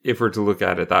 if we're to look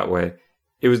at it that way,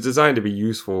 it was designed to be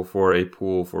useful for a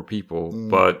pool for people.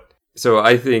 But so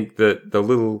I think that the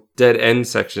little dead end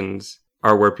sections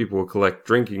are where people will collect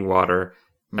drinking water,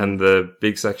 and the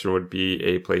big section would be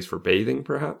a place for bathing,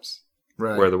 perhaps,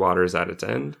 right, where the water is at its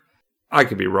end. I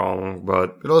could be wrong,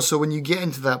 but also when you get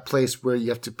into that place where you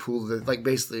have to pull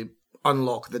basically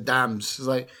unlock the dams, it's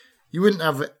like you wouldn't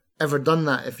have ever done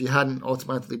that if you hadn't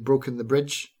automatically broken the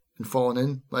bridge and fallen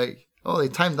in. Like, oh, they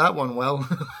timed that one well.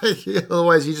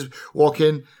 Otherwise, you just walk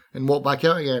in and walk back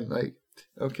out again. Like,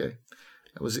 okay,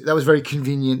 that was very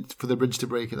convenient for the bridge to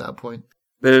break at that point.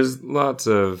 There's lots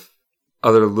of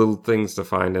other little things to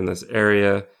find in this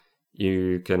area.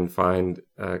 You can find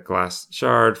a glass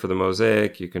shard for the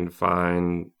mosaic. You can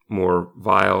find more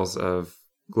vials of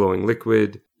glowing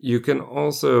liquid. You can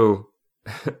also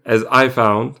as I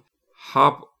found,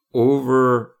 hop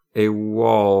over a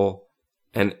wall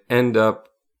and end up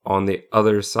on the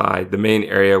other side, the main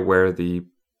area where the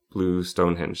blue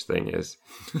Stonehenge thing is.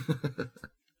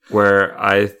 Where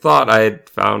I thought I had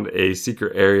found a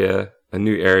secret area, a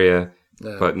new area,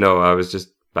 but no, I was just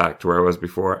back to where I was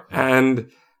before. And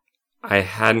I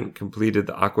hadn't completed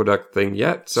the aqueduct thing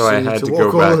yet, so I had to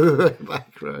go back. All the way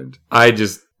back around. I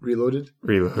just reloaded.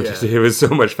 Yeah. It was so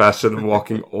much faster than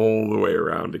walking all the way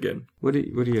around again. What do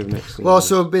you have next? Well,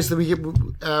 so basically,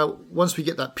 once we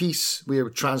get that piece, we are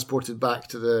transported back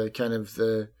to the kind of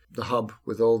the hub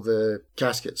with all the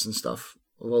caskets and stuff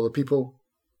of all the people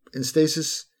in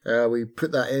stasis. We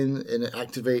put that in, and it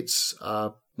activates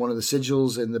one of the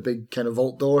sigils in the big kind of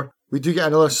vault door. We do get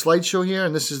another slideshow here,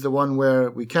 and this is the one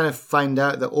where we kind of find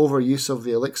out that overuse of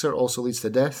the elixir also leads to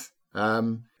death.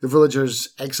 The villagers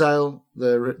exile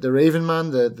the Raven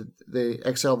Man, they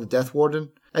exile the Death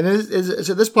Warden. And it's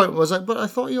at this point I was like, but I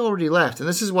thought he already left. And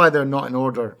this is why they're not in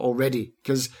order already,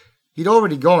 because he'd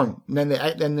already gone. And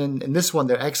then in this one,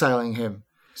 they're exiling him.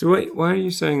 So wait, why are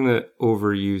you saying that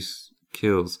overuse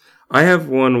kills? I have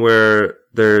one where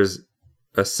there's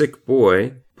a sick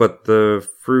boy, but the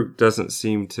fruit doesn't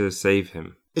seem to save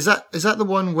him. Is that the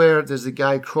one where there's a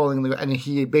guy crawling and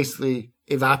he basically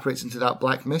evaporates into that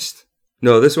black mist?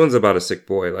 No, this one's about a sick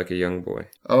boy, like a young boy.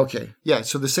 Okay. Yeah,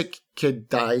 so the sick kid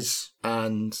dies,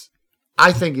 and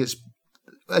I think it's,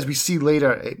 as we see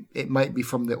later, it might be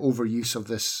from the overuse of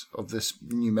this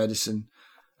new medicine.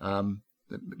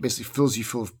 It basically fills you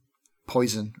full of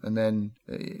poison, and then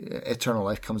eternal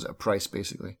life comes at a price,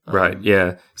 basically. Right,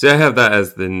 yeah. See, I have that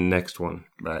as the next one.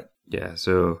 Right. Yeah,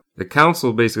 so the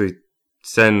council basically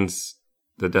sends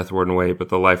the Death Warden away, but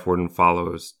the Life Warden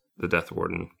follows the Death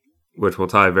Warden, which will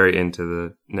tie very into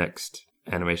the next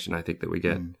animation, I think, that we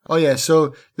get. Oh, yeah,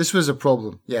 so this was a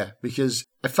problem, yeah, because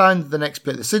I found the next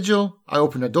bit of the sigil, I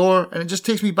open a door, and it just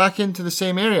takes me back into the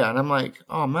same area, and I'm like,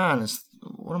 oh man,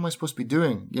 what am I supposed to be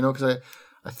doing? You know, because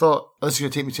I thought, oh, this is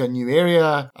going to take me to a new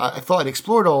area. I thought I'd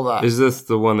explored all that. Is this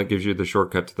the one that gives you the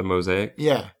shortcut to the mosaic?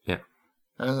 Yeah. Yeah.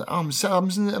 And I was like, oh,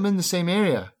 I'm in the same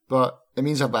area, but it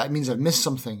means I've missed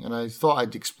something, and I thought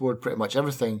I'd explored pretty much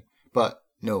everything, but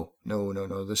no.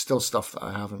 There's still stuff that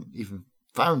I haven't even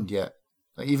found yet.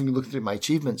 Like, even looking through my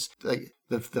achievements, like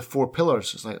the 4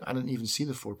 pillars, it's like I didn't even see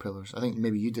the 4 pillars. I think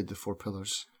maybe you did the 4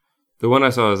 pillars. The one I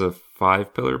saw is a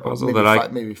 5-pillar puzzle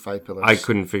maybe 5 pillars. I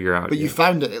couldn't figure out. But yet. You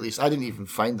found it at least. I didn't even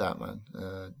find that, man.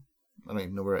 I don't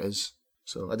even know where it is.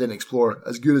 So I didn't explore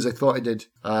as good as I thought I did.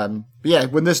 But yeah,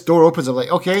 when this door opens, I'm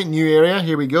like, okay, new area,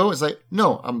 here we go. It's like,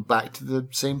 no, I'm back to the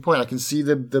same point. I can see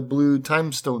the blue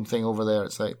time stone thing over there.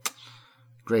 It's like,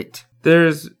 great.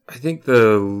 There's, I think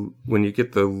when you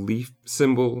get the leaf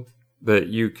symbol, that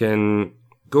you can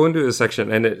go into a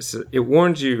section, and it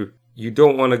warns you, you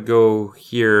don't want to go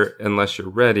here unless you're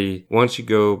ready. Once you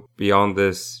go beyond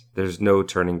this, there's no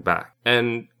turning back.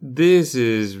 And this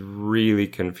is really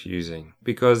confusing,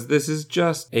 because this is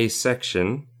just a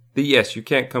section that, yes, you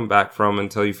can't come back from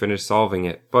until you finish solving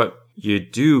it, but you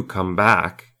do come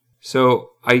back.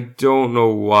 So I don't know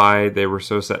why they were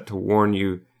so set to warn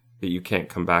you that you can't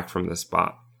come back from this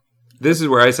spot. This is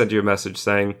where I sent you a message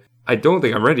saying, I don't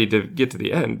think I'm ready to get to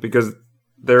the end, because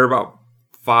there are about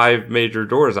 5 major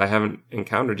doors I haven't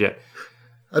encountered yet.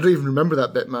 I don't even remember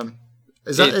that bit, man.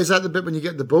 Is that the bit when you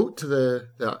get the boat to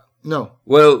the... No.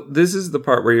 Well, this is the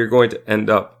part where you're going to end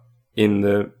up in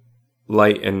the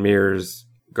light and mirrors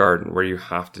garden, where you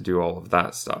have to do all of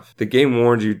that stuff. The game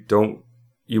warns you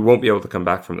you won't be able to come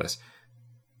back from this.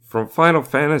 From Final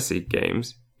Fantasy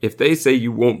games, if they say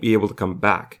you won't be able to come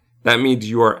back, that means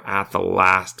you are at the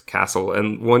last castle,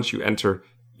 and once you enter,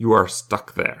 you are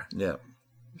stuck there. Yeah.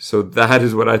 So that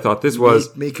is what I thought this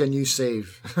was. Make a new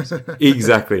save.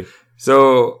 Exactly.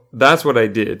 So that's what I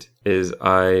did.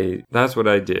 I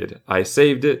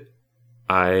saved it.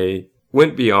 I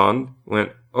went beyond,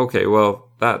 okay,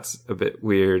 well, that's a bit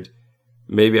weird.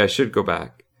 Maybe I should go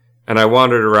back. And I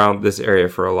wandered around this area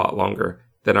for a lot longer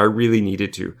than I really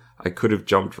needed to. I could have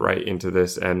jumped right into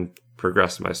this and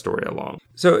progressed my story along.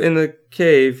 So in the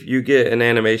cave, you get an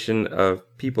animation of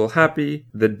people happy.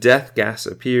 The death gas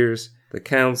appears. The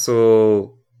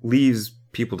council leaves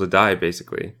people to die,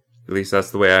 basically. At least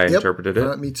that's the way I interpreted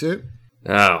it. Me too.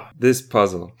 Now, this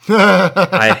puzzle.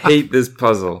 I hate this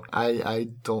puzzle. I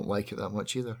don't like it that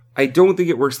much either. I don't think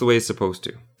it works the way it's supposed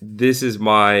to. This is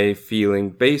my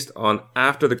feeling based on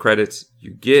after the credits,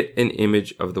 you get an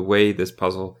image of the way this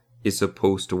puzzle is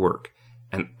supposed to work.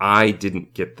 And I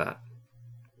didn't get that.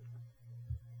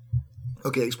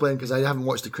 Okay, explain, because I haven't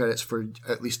watched the credits for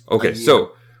at least a year.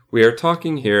 So we are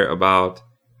talking here about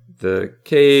the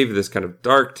cave, this kind of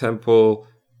dark temple.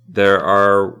 There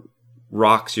are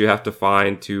rocks you have to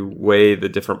find to weigh the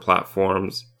different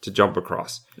platforms to jump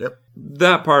across. Yep.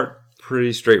 That part,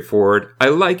 pretty straightforward. I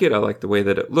like it. I like the way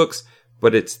that it looks.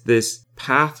 But it's this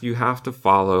path you have to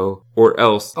follow, or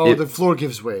else... Oh, the floor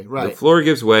gives way, right. The floor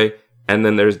gives way, and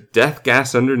then there's death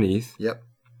gas underneath. Yep.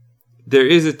 There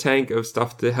is a tank of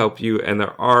stuff to help you, and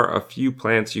there are a few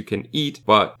plants you can eat,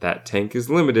 but that tank is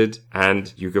limited,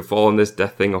 and you could fall in this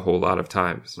death thing a whole lot of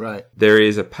times. Right. There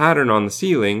is a pattern on the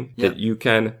ceiling that you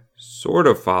can sort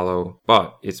of follow,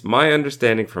 but it's my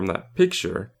understanding from that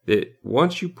picture that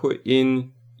once you put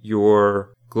in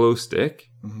your glow stick...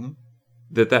 Mm-hmm.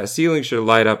 that ceiling should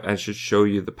light up and should show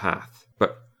you the path.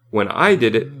 But when I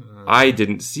did it, I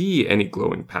didn't see any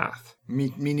glowing path.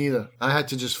 Me neither. I had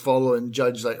to just follow and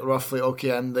judge, like, roughly,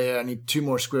 okay, I'm there, I need 2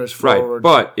 more squares forward.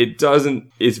 Right, but it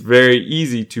doesn't, it's very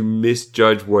easy to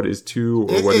misjudge what is 2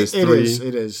 or what is 3.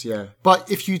 It is, yeah.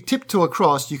 But if you tiptoe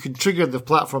across, you can trigger the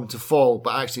platform to fall,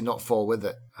 but actually not fall with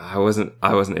it. I wasn't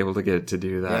able to get it to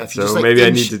do that, so just, like, maybe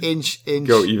inch, I need to inch.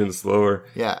 go even slower.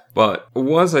 Yeah. But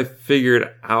once I figured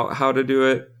out how to do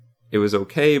it, it was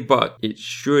okay, but it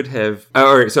should have...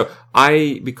 Alright, so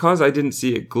because I didn't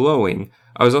see it glowing,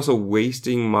 I was also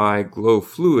wasting my glow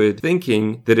fluid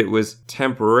thinking that it was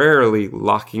temporarily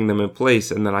locking them in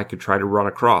place and then I could try to run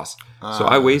across. So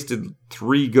I wasted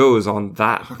 3 goes on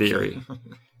that theory.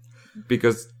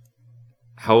 Because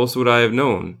how else would I have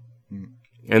known?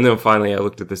 And then finally I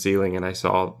looked at the ceiling and I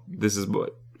saw this is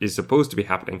what is supposed to be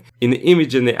happening. In the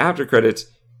image in the after credits,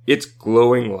 it's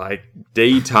glowing like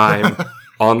daytime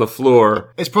on the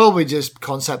floor. It's probably just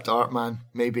concept art, man.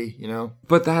 Maybe, you know.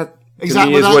 But that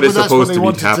exactly to me is what is supposed to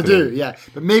be happening. To do, yeah.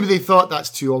 But maybe they thought that's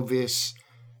too obvious.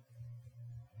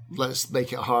 Let's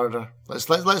make it harder.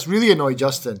 Let's really annoy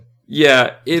Justin.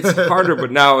 Yeah, it's harder,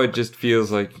 but now it just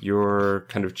feels like you're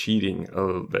kind of cheating a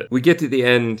little bit. We get to the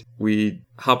end, we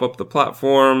hop up the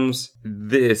platforms.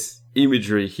 This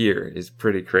imagery here is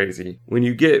pretty crazy. When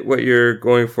you get what you're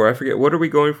going for, I forget, what are we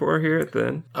going for here at the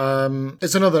end?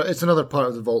 It's another part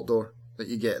of the vault door that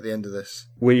you get at the end of this.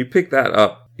 When you pick that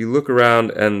up, you look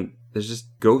around and there's just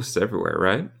ghosts everywhere,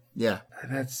 right? Yeah.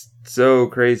 And that's so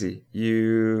crazy.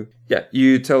 You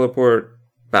teleport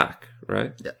back,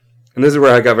 right? Yeah. And this is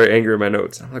where I got very angry in my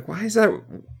notes. I'm like, why is that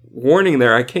warning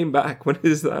there? I came back. What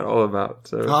is that all about?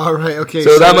 So, all right, okay.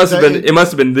 So that must have been. It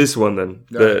must have been this one then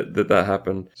right. that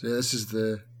happened. So yeah, this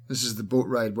is the boat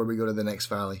ride where we go to the next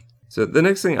valley. So the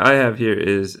next thing I have here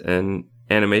is an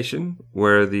animation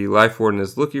where the Life Warden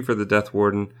is looking for the Death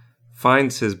Warden,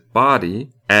 finds his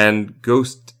body, and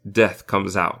Ghost Death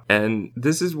comes out. And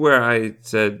this is where I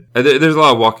said there's a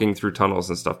lot of walking through tunnels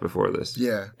and stuff before this.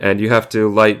 Yeah. And you have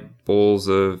to light bowls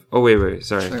of... Oh, wait,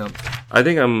 sorry. Hang on. I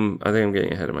think I'm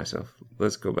getting ahead of myself.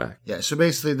 Let's go back. Yeah, so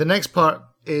basically the next part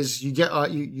is you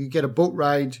get a boat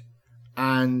ride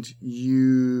and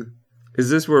you...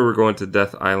 Is this where we're going to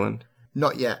Death Island?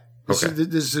 Not yet.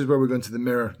 This is where we're going to the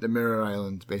mirror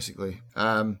island, basically.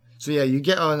 So yeah, you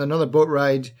get on another boat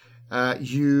ride.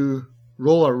 You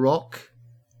roll a rock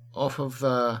off of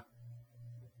a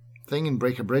thing and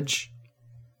break a bridge.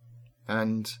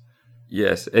 And...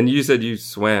 Yes, and you said you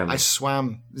swam. I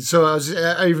swam. So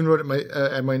I even wrote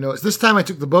it in my notes. This time I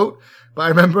took the boat, but I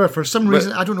remember for some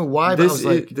reason, I don't know why, but I was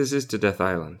like... This is to Death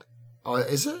Island. Oh,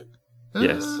 is it?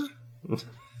 Yes.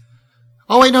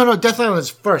 Oh, wait, no, Death Island is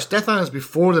first. Death Island is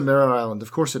before the Mirror Island.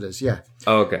 Of course it is, yeah.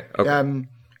 Oh, okay.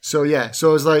 So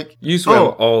I was like... You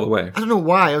swam all the way. I don't know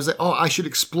why. I was like, I should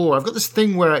explore. I've got this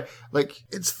thing where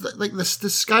it's like this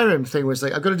Skyrim thing where it's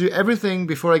like, I've got to do everything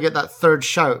before I get that third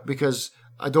shout because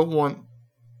I don't want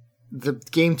the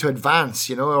game to advance,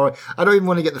 you know, or I don't even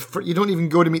want to get you don't even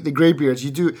go to meet the Greybeards.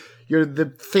 You're the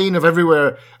Thane of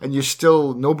everywhere and you're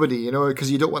still nobody, you know,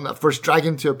 because you don't want that first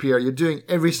dragon to appear. You're doing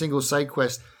every single side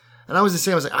quest. And I was the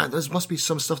same. I was like, there must be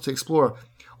some stuff to explore.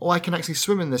 Oh, I can actually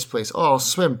swim in this place. Oh, I'll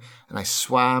swim. And I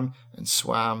swam and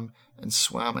swam and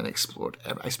swam and explored.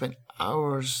 I spent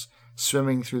hours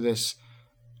swimming through this.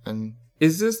 And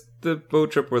is this the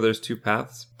boat trip where there's 2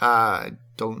 paths? Can't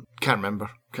remember.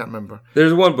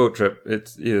 There's one boat trip.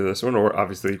 It's either this one or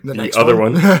obviously the other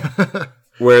one.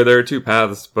 Where there are 2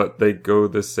 paths, but they go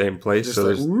the same place. Just so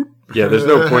like, there's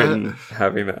no point in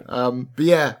having that. But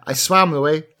yeah, I swam the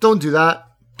way. Don't do that.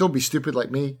 Don't be stupid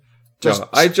like me. Just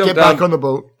get back on the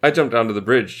boat. I jumped down to the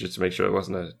bridge just to make sure there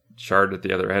wasn't a shard at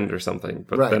the other end or something.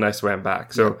 But then I swam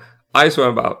back. So I swam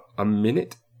about a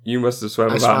minute. You must have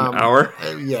swam about an hour.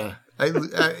 Yeah.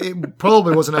 It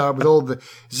probably was an hour with all the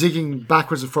zigging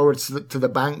backwards and forwards to the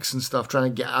banks and stuff, trying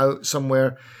to get out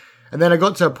somewhere. And then I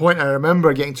got to a point, I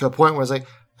remember getting to a point where I was like,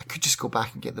 I could just go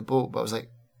back and get the boat. But I was like,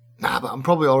 Nah, but I'm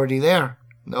probably already there.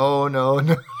 No.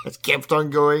 It's kept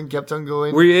on going.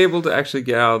 Were you able to actually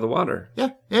get out of the water? Yeah,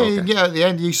 you get out at the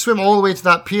end. You swim all the way to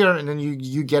that pier, and then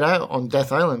you get out on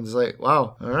Death Island. It's like,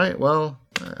 wow, all right, well,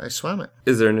 I swam it.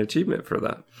 Is there an achievement for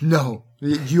that? No,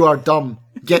 you are dumb.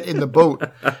 Get in the boat.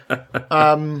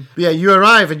 Yeah, you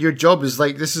arrive, and your job is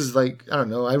I don't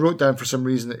know, I wrote down for some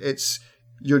reason,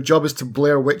 your job is to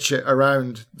Blair Witch it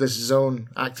around this zone,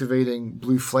 activating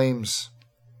blue flames.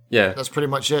 Yeah. That's pretty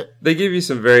much it. They give you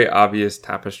some very obvious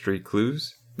tapestry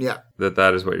clues. Yeah.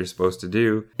 That is what you're supposed to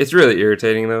do. It's really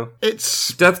irritating, though.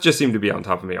 Death just seemed to be on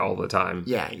top of me all the time.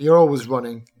 Yeah, you're always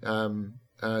running.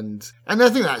 And I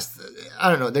think I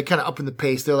don't know, they're kind of up in the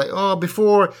pace. They're like, oh,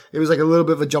 before it was like a little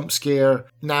bit of a jump scare.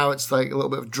 Now it's like a little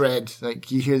bit of dread.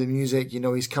 Like, you hear the music, you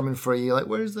know he's coming for you. You're like,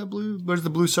 where's the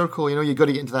blue circle? You know, you got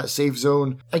to get into that safe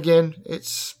zone. Again,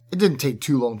 it didn't take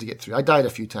too long to get through. I died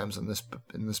a few times in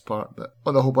this part, but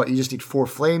on the whole part, you just need 4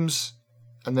 flames,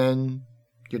 and then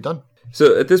you're done.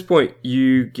 So at this point,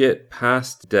 you get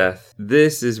past death.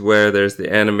 This is where there's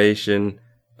the animation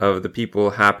of the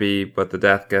people happy, but the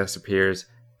death guest appears,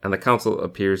 and the council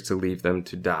appears to leave them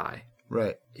to die.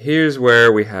 Right. Here's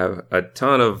where we have a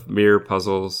ton of mirror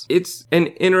puzzles. It's an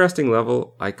interesting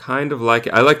level. I kind of like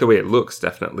it. I like the way it looks,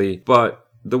 definitely, but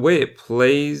the way it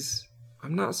plays,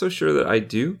 I'm not so sure that I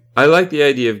do. I like the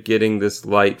idea of getting this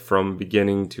light from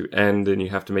beginning to end, and you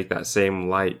have to make that same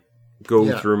light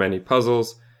go through many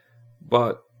puzzles,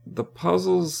 but the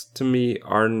puzzles, to me,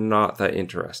 are not that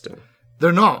interesting.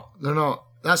 They're not.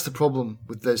 That's the problem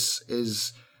with this,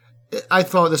 is I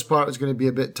thought this part was going to be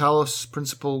a bit Talos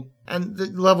Principle, and the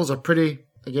levels are pretty,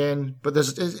 again, but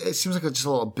it seems like it's just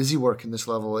a lot of busy work in this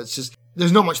level. It's just,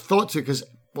 there's not much thought to it, because,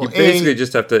 well, you basically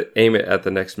just have to aim it at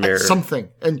the next mirror. Something,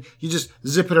 and you just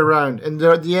zip it around. And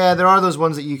there are those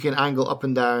ones that you can angle up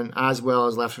and down as well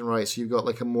as left and right, so you've got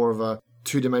like a more of a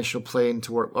 2-dimensional plane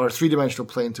to work, or a 3-dimensional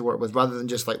plane to work with, rather than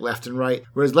just like left and right.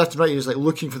 Whereas left and right, you're just like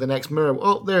looking for the next mirror.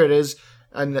 Oh, there it is.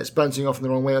 And it's bouncing off in the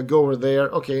wrong way. I'll go over there.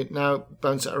 Okay, now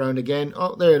bounce it around again.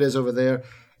 Oh, there it is over there.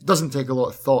 It doesn't take a lot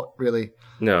of thought, really.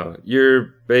 No,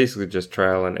 you're basically just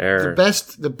trial and error.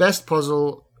 The best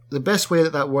puzzle, the best way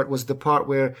that worked was the part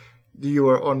where you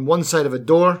were on one side of a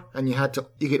door, and you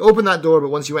could open that door, but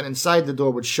once you went inside, the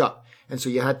door would shut. And so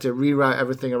you had to reroute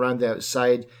everything around the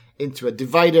outside into a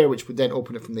divider, which would then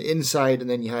open it from the inside, and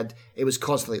then it was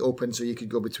constantly open, so you could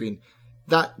go between.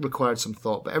 That required some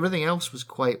thought, but everything else was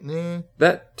quite meh.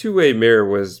 That 2-way mirror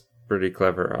was pretty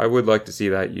clever. I would like to see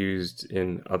that used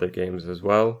in other games as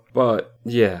well. But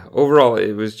yeah, overall,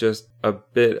 it was just a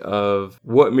bit of,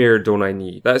 what mirror don't I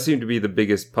need? That seemed to be the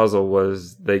biggest puzzle,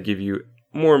 was they give you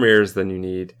more mirrors than you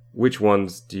need. Which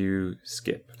ones do you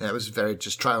skip? Yeah, it was very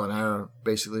just trial and error,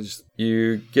 basically.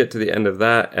 You get to the end of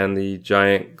that, and the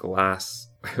giant glass,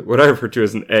 what I refer to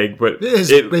as an egg, but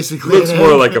it basically looks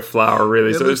more like a flower,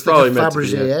 really. So it's probably like a meant to be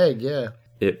Fabergé egg, yeah.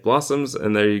 It blossoms,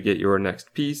 and there you get your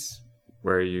next piece,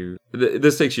 where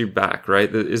this takes you back, right?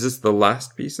 Is this the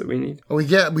last piece that we need? Oh,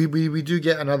 we do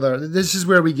get another. This is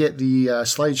where we get the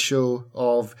slideshow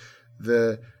of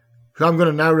who I'm going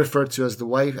to now refer to as the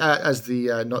wife,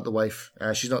 not the wife.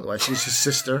 She's not the wife. She's his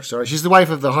sister. Sorry, she's the wife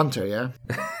of the hunter. Yeah.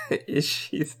 Is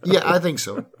she? Yeah, I think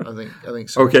so. I think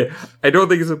so. Okay, I don't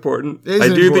think it's important. I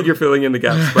do think you're filling in the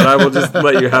gaps, but I will just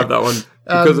let you have that one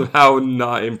because of how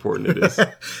not important it is.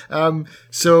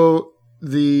 So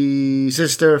the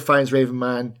sister finds Raven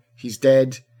Man. He's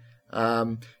dead.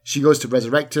 She goes to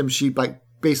resurrect him. She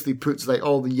basically puts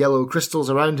all the yellow crystals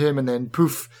around him, and then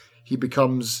poof, he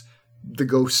becomes the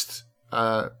ghost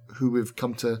who we've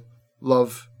come to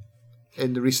love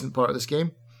in the recent part of this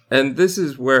game. And this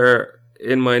is where,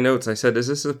 in my notes, I said, is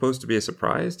this supposed to be a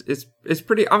surprise? It's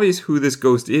pretty obvious who this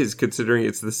ghost is, considering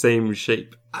it's the same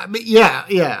shape. I mean, yeah.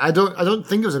 I don't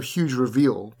think it was a huge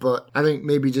reveal, but I think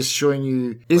maybe just showing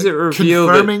you. Is it a reveal?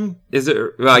 Confirming?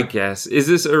 I guess. Is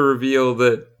this a reveal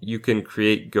that you can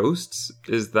create ghosts?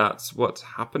 That's what's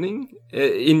happening?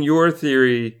 In your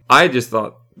theory, I just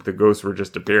thought the ghosts were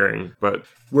just appearing, but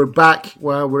we're back.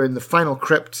 Well, we're in the final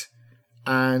crypt,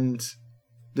 and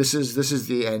this is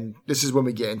the end. This is when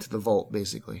we get into the vault,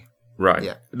 basically. Right.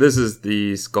 Yeah. This is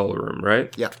the skull room,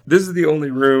 right? Yeah. This is the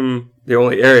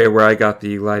only area where I got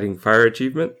the lighting fire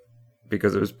achievement,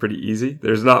 because it was pretty easy.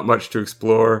 There's not much to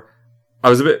explore. I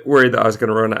was a bit worried that I was going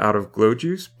to run out of glow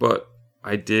juice, but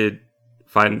I did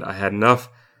find I had enough.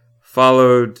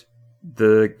 Followed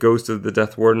the ghost of the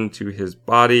Death Warden to his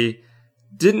body.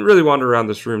 Didn't really wander around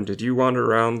this room. Did you wander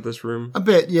around this room? A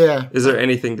bit, yeah. Is there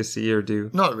anything to see or do?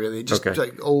 Not really. Just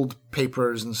old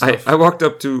papers and stuff. I walked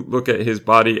up to look at his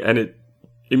body, and it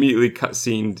immediately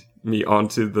cutscened me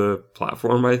onto the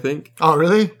platform, I think. Oh,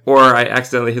 really? Or I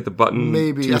accidentally hit the button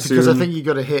Maybe. too Because soon. I think you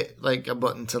got to hit like a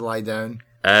button to lie down.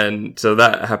 And so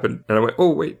that happened. And I went,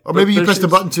 oh, wait. Or maybe you pressed a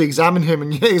button to examine him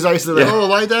and his eyes are like, oh,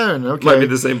 lie down. Okay. Might be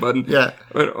the same button. Yeah.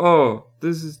 I went, oh,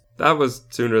 that was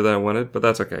sooner than I wanted, but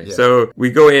that's okay. Yeah. So we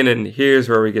go in and here's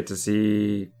where we get to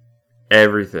see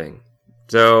everything.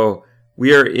 So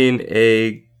we are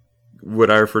in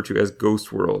what I refer to as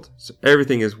ghost world. So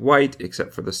everything is white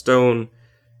except for the stone.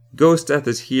 Ghost death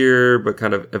is here, but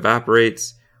kind of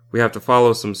evaporates. We have to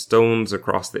follow some stones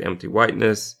across the empty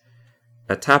whiteness.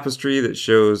 A tapestry that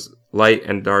shows light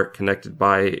and dark connected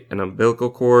by an umbilical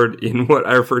cord in what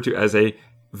I refer to as a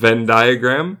Venn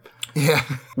diagram. Yeah.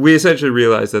 We essentially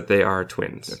realize that they are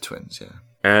twins. They're twins, yeah.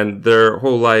 And their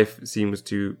whole life seems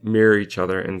to mirror each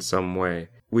other in some way.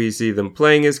 We see them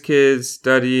playing as kids,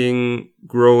 studying,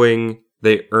 growing.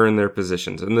 They earn their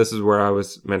positions. And this is where I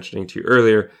was mentioning to you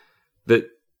earlier that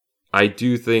I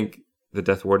do think the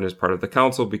Death Warden is part of the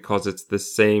council because it's the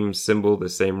same symbol, the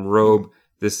same robe,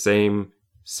 the same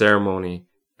ceremony,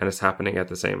 and it's happening at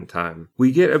the same time.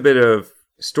 We get a bit of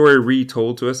story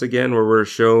retold to us again where we're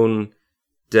shown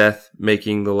Death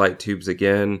making the light tubes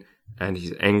again, and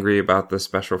he's angry about the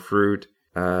special fruit.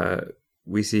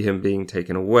 We see him being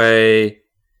taken away,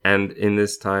 and in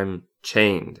this time,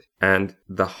 chained. And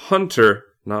the hunter,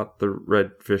 not the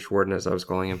red fish warden as I was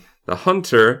calling him, the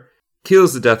hunter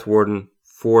kills the Death Warden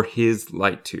for his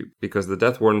light tube, because the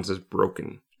Death Warden's is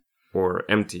broken or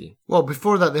empty. Well,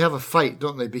 before that, they have a fight,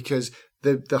 don't they? Because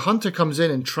the hunter comes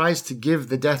in and tries to give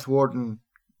the Death Warden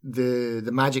the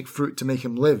magic fruit to make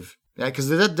him live. Yeah, because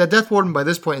the Death Warden by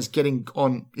this point is getting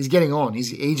on.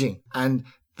 He's aging, and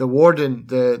the warden,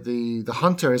 the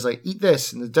hunter, is like, eat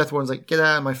this, and the Death Warden's like, get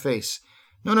out of my face.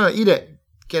 No, eat it.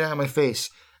 Get out of my face.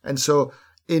 And so,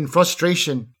 in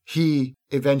frustration, he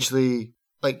eventually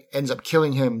ends up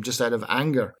killing him just out of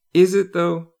anger. Is it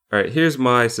though? All right. Here's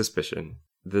my suspicion: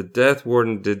 the Death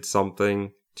Warden did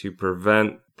something to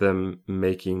prevent them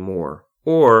making more,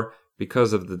 or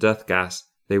because of the death gas,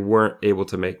 they weren't able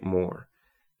to make more.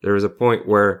 There was a point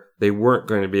where they weren't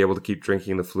going to be able to keep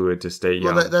drinking the fluid to stay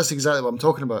young. Well, that's exactly what I'm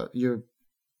talking about.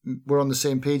 We're on the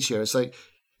same page here. It's like,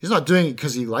 he's not doing it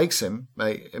because he likes him.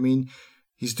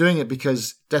 He's doing it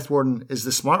because Death Warden is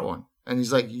the smart one. And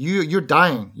he's like, you're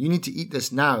dying. You need to eat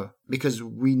this now because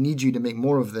we need you to make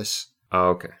more of this. Oh,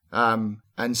 okay.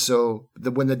 And so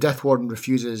when the Death Warden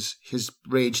refuses, his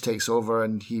rage takes over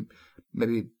and he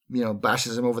maybe,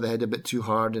 bashes him over the head a bit too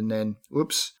hard. And then,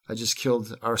 oops, I just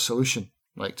killed our solution.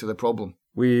 To the problem.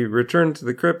 We return to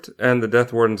the crypt, and the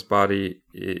Death Warden's body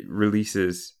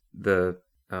releases the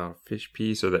fish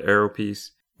piece or the arrow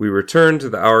piece. We return to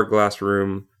the hourglass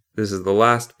room. This is the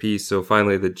last piece, so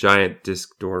finally the giant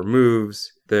disc door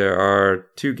moves. There are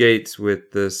 2 gates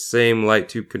with the same light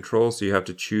tube control, so you have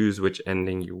to choose which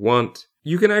ending you want.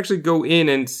 You can actually go in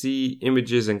and see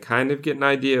images and kind of get an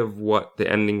idea of what the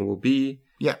ending will be.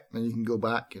 Yeah, and you can go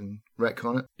back and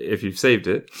retcon it. If you've saved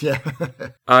it. Yeah.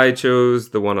 I chose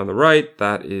the one on the right.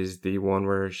 That is the one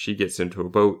where she gets into a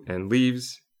boat and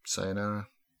leaves. Sayonara.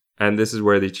 And this is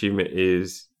where the achievement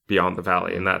is Beyond the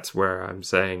Valley. And that's where I'm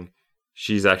saying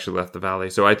she's actually left the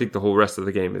valley. So I think the whole rest of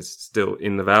the game is still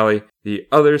in the valley. The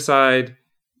other side,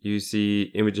 you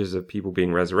see images of people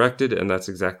being resurrected. And that's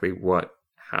exactly what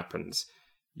happens.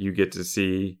 You get to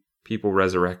see people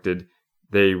resurrected.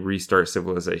 They restart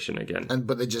civilization again.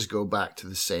 But they just go back to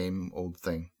the same old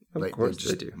thing. Of course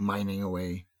they do. Mining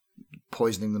away,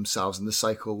 poisoning themselves, and the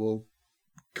cycle will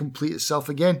complete itself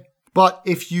again. But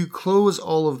if you close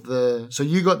all of the... So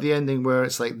you got the ending where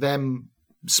it's like them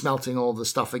smelting all the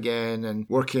stuff again and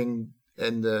working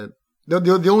in the...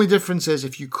 The only difference is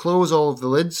if you close all of the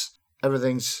lids,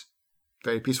 everything's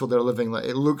very peaceful. They're living...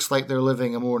 It looks like they're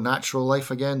living a more natural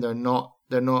life again. They're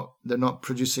not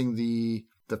producing the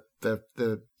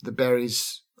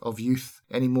berries of youth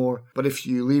anymore. But if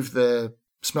you leave the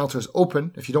smelters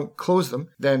open, if you don't close them,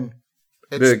 then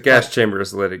the gas chamber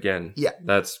is lit again. Yeah.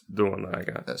 That's the one that I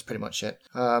got. That's pretty much it.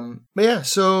 But yeah,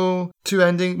 so 2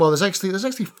 endings. Well, there's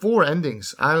actually 4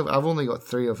 endings. I've only got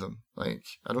 3 of them. I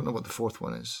don't know what the 4th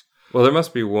one is. Well, there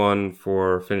must be one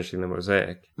for finishing the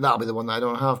mosaic. That'll be the one that I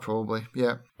don't have, probably.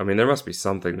 Yeah. I mean, there must be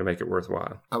something to make it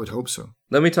worthwhile. I would hope so.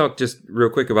 Let me talk just real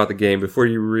quick about the game before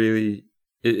you really...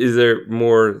 Is there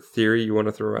more theory you want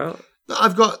to throw out?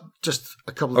 I've got just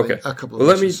a couple of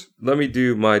let me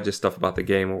do my just stuff about the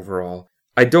game overall.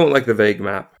 I don't like the vague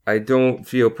map. I don't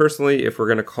feel personally, if we're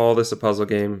going to call this a puzzle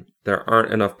game, there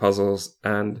aren't enough puzzles.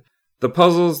 And the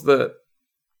puzzles that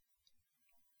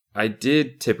I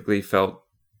did typically felt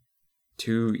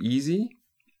too easy.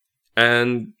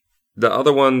 And the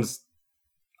other ones,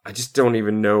 I just don't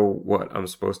even know what I'm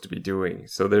supposed to be doing.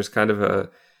 So there's kind of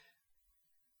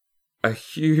a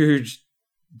huge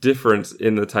difference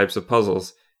in the types of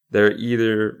puzzles. They're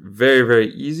either very,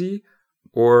 very easy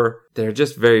or they're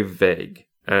just very vague.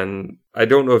 And I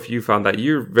don't know if you found that.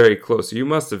 You're very close. So you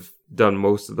must have done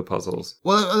most of the puzzles.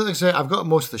 Well, like I say, I've got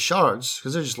most of the shards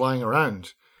because they're just lying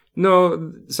around.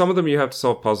 No, some of them you have to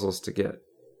solve puzzles to get.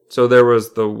 So there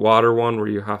was the water one where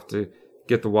you have to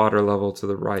get the water level to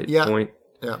the right point.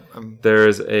 Yeah.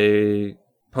 There's a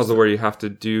puzzle where you have to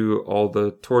do all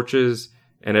the torches,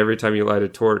 and every time you light a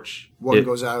torch, one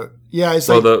goes out. Yeah, it's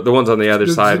like the ones on the other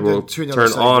side will turn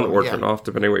on or turn off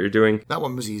depending on what you're doing. That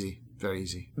one was easy. Very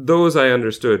easy. Those I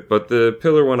understood, but the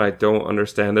pillar one I don't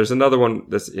understand. There's another one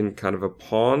that's in kind of a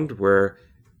pond where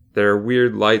there are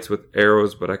weird lights with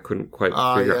arrows, but I couldn't quite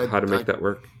figure out how to make that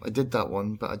work. I did that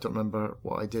one, but I don't remember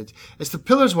what I did. It's the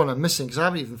pillars one I'm missing because I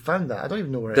haven't even found that. I don't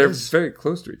even know where it is. They're very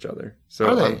close to each other, so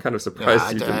I'm kind of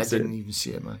surprised you didn't see it. I didn't even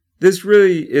see it, man. This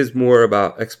really is more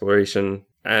about exploration,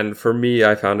 and for me,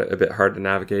 I found it a bit hard to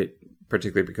navigate,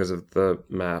 particularly because of the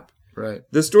map. Right.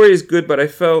 The story is good, but I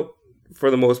felt, for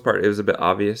the most part, it was a bit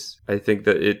obvious. I think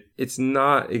that it's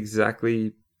not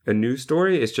exactly a new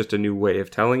story. It's just a new way of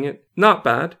telling it. Not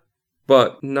bad,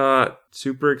 but not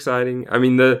super exciting. I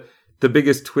mean, the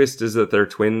biggest twist is that they're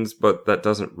twins, but that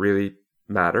doesn't really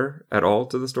matter at all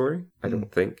to the story, I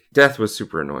don't think. Death was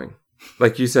super annoying.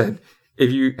 Like you said,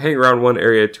 if you hang around one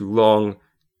area too long,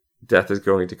 death is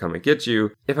going to come and get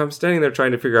you. If I'm standing there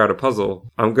trying to figure out a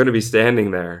puzzle, I'm going to be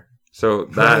standing there. So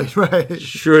that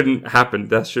shouldn't happen.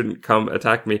 Death shouldn't come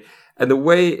attack me. And the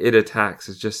way it attacks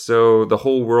is just so the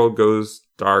whole world goes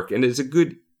dark. And it's a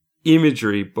good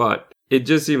imagery, but it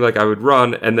just seemed like I would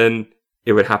run and then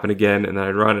it would happen again, and then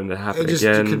I'd run and it happened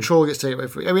again. The control gets taken away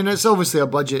from you. I mean, it's obviously a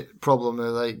budget problem.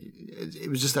 Like, it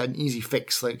was just an easy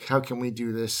fix. Like, how can we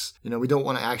do this? You know, we don't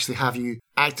want to actually have you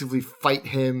actively fight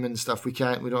him and stuff. We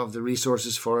can't. We don't have the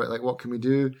resources for it. Like, what can we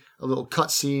do? A little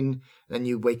cutscene, then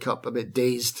you wake up a bit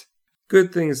dazed.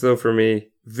 Good things, though, for me.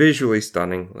 Visually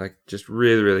stunning. Like, just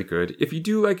really, really good. If you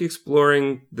do like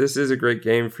exploring, this is a great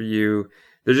game for you.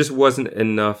 There just wasn't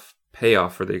enough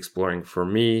payoff for the exploring for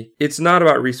me. It's not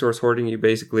about resource hoarding.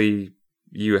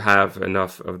 You have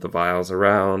enough of the vials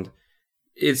around.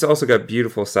 It's also got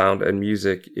beautiful sound and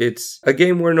music. It's a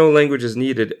game where no language is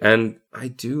needed, and I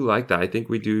do like that. I think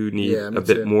we do need a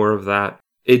bit more of that.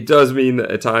 It does mean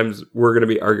that at times we're going to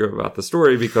be arguing about the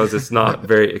story because it's not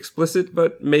very explicit,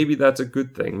 but maybe that's a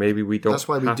good thing. Maybe we don't. That's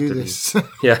why we do this.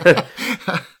 Yeah.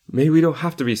 Maybe we don't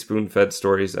have to be spoon-fed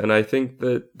stories. And I think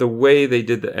that the way they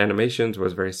did the animations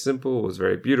was very simple, was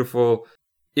very beautiful.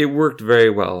 It worked very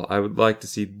well. I would like to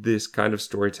see this kind of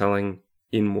storytelling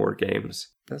in more games.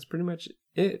 That's pretty much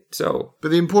it. But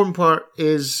the important part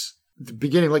is the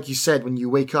beginning, like you said, when you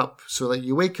wake up. So like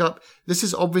you wake up, this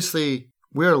is obviously,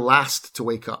 we're last to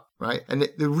wake up, right? And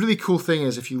the really cool thing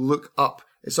is if you look up,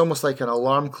 it's almost like an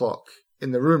alarm clock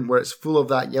in the room where it's full of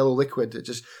that yellow liquid that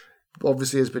just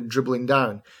obviously has been dribbling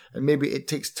down, and maybe it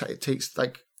takes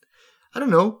like, I don't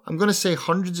know, I'm going to say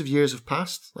hundreds of years have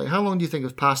passed. Like, how long do you think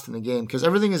have passed in the game? Because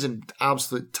everything is in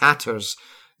absolute tatters.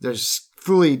 There's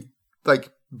fully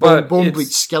like bone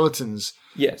bleached skeletons.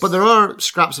 Yes, but there are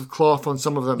scraps of cloth on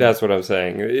some of them. That's what I'm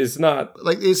saying. It's not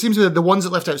like, it seems that the ones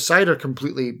that left outside are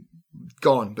completely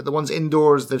gone, but the ones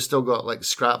indoors, they've still got like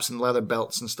scraps and leather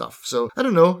belts and stuff. So I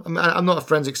don't know. I'm not a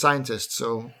forensic scientist,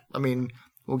 so I mean,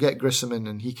 we'll get Grissom in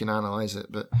and he can analyze it.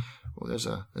 But there's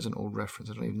an old reference.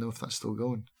 I don't even know if that's still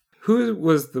going. Who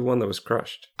was the one that was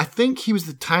crushed? I think he was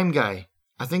the time guy.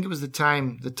 I think it was the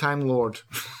time lord.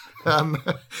 I'm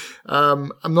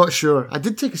not sure. I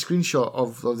did take a screenshot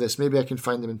of this. Maybe I can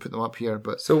find them and put them up here.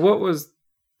 But so what was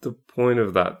the point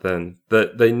of that then?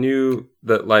 That they knew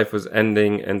that life was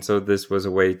ending, and so this was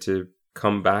a way to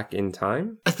come back in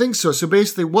time? I think so. So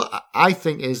basically what I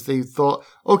think is they thought,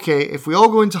 okay, if we all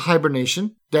go into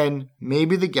hibernation, then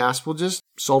maybe the gas will just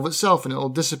solve itself and it'll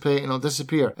dissipate and it'll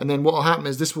disappear. And then what will happen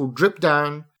is this will drip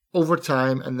down over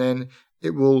time, and then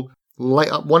it will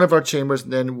light up one of our chambers,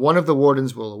 and then one of the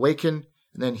wardens will awaken,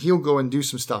 and then he'll go and do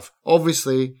some stuff.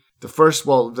 Obviously,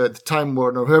 the time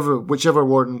warden or whichever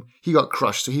warden, he got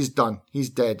crushed, so he's done. He's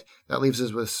dead. That leaves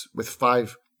us with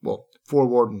 4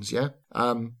 wardens, yeah?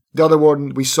 The other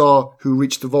warden we saw who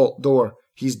reached the vault door,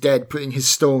 he's dead, putting his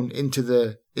stone into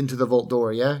the vault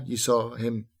door, yeah? You saw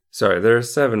him. Sorry, there are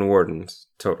 7 wardens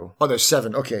total. Oh, there's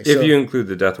 7, okay. If you include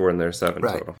the Death Warden, there are 7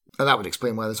 right. total. And that would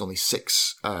explain why there's only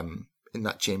 6 in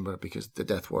that chamber, because the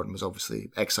Death Warden was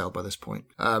obviously exiled by this point.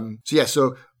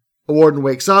 So a warden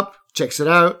wakes up, checks it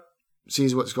out,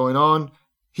 sees what's going on.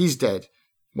 He's dead.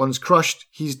 One's crushed,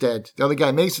 he's dead. The other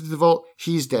guy makes it to the vault,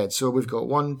 he's dead. So we've got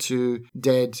 1, 2,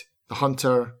 dead. The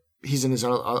hunter, he's in in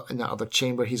that other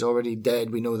chamber, he's already dead,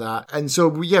 we know that. And so,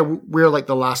 we're like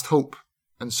the last hope.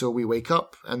 And so we wake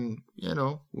up and,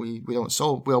 we don't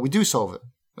solve, we do solve it.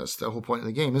 That's the whole point of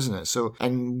the game, isn't it? So,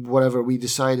 and whatever we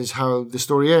decide is how the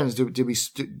story ends. Do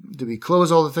we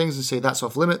close all the things and say that's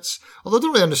off limits? Although I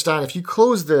don't really understand, if you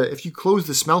close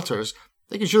the smelters,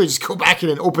 they can surely just go back in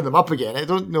and open them up again. I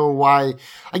don't know why.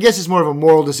 I guess it's more of a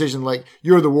moral decision, like,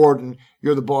 you're the warden,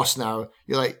 you're the boss now.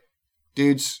 You're like,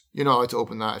 dudes, you're not allowed to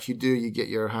open that. If you do, you get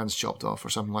your hands chopped off or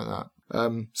something like that.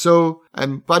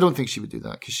 But I don't think she would do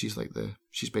that, because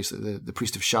she's basically the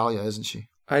priest of Shalia, isn't she?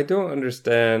 I don't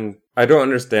understand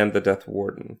the Death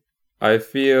Warden. I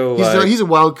feel he's a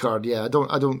wild card. Yeah, I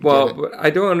don't. Well, but I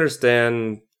don't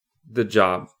understand the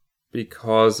job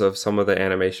because of some of the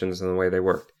animations and the way they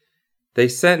worked. They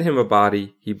sent him a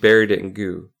body. He buried it in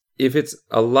goo. If it's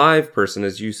a live person,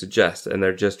 as you suggest, and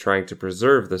they're just trying to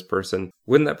preserve this person,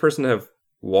 wouldn't that person have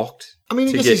walked? I mean,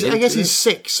 I guess he's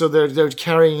sick, so they're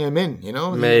carrying him in.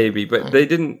 Maybe, but they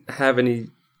didn't have any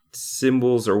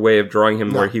symbols or way of drawing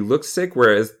him where he looks sick,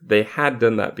 whereas they had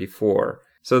done that before.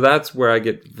 So that's where I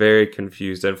get very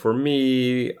confused. And for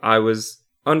me, I was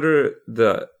under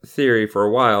the theory for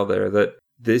a while there that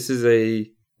this is a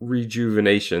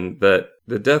rejuvenation, that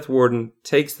the Death Warden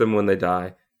takes them when they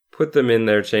die, put them in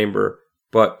their chamber,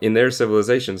 but in their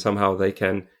civilization somehow they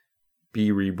can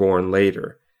be reborn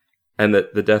later. And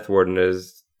that the Death Warden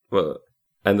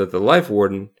and that the Life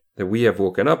Warden that we have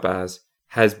woken up as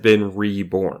has been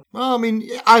reborn. Well, I mean,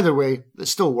 either way, it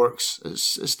still works.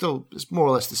 It's more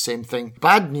or less the same thing.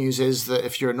 Bad news is that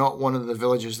if you're not one of the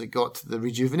villagers that got to the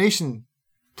rejuvenation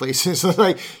places,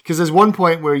 because there's one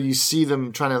point where you see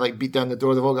them trying to beat down the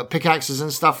door. They've all got pickaxes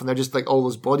and stuff, and they're just all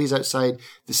those bodies outside.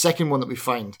 The second one that we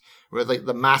find, where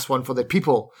the mass one for the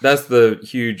people. That's the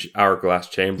huge hourglass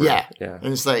chamber. Yeah.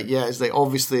 And it's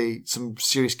obviously some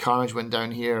serious carnage went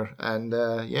down here, and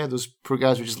those poor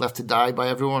guys were just left to die by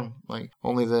everyone.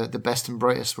 Only the best and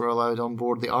brightest were allowed on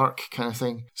board the Ark, kind of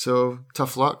thing. So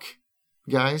tough luck,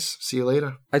 guys. See you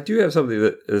later. I do have something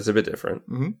that is a bit different.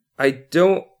 Mm-hmm. I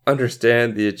don't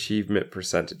understand the achievement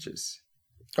percentages.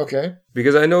 Okay.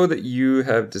 Because I know that you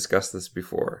have discussed this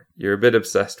before. You're a bit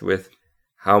obsessed with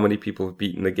how many people have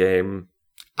beaten the game.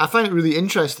 I find it really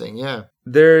interesting, yeah.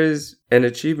 There is an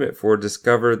achievement for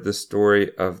Discover the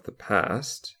Story of the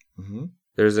Past. Mm-hmm.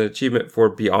 There's an achievement for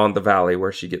Beyond the Valley,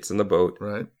 where she gets in the boat.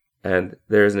 Right. And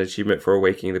there's an achievement for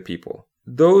Awakening the People.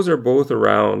 Those are both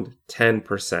around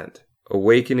 10%.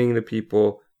 Awakening the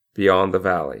People, Beyond the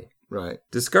Valley. Right.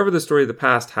 Discover the Story of the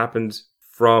Past happens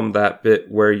from that bit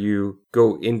where you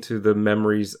go into the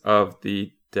memories of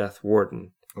the Death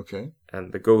Warden. Okay.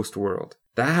 And the Ghost World.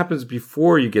 That happens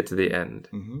before you get to the end.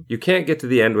 Mm-hmm. You can't get to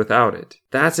the end without it.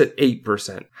 That's at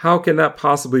 8%. How can that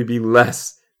possibly be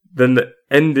less than the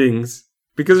endings?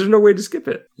 Because there's no way to skip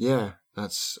it. Yeah,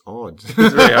 that's odd. It's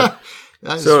very odd.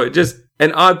 So just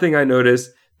an odd thing I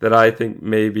noticed that I think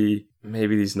maybe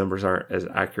these numbers aren't as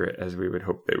accurate as we would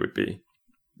hope they would be.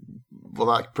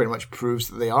 Well, that pretty much proves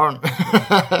that they aren't.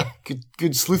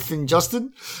 good sleuthing,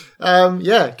 Justin.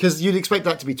 Because you'd expect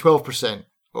that to be 12%.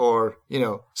 Or,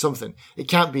 something. It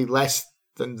can't be less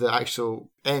than the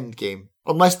actual end game.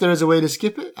 Unless there is a way to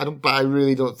skip it. But I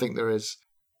really don't think there is.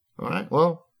 Alright,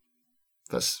 well,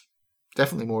 that's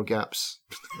definitely more gaps.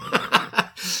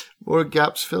 More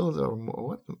gaps filled, or more,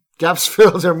 what? Gaps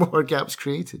filled or more gaps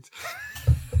created.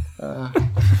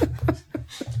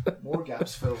 More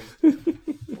gaps filled.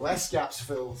 Less gaps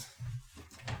filled.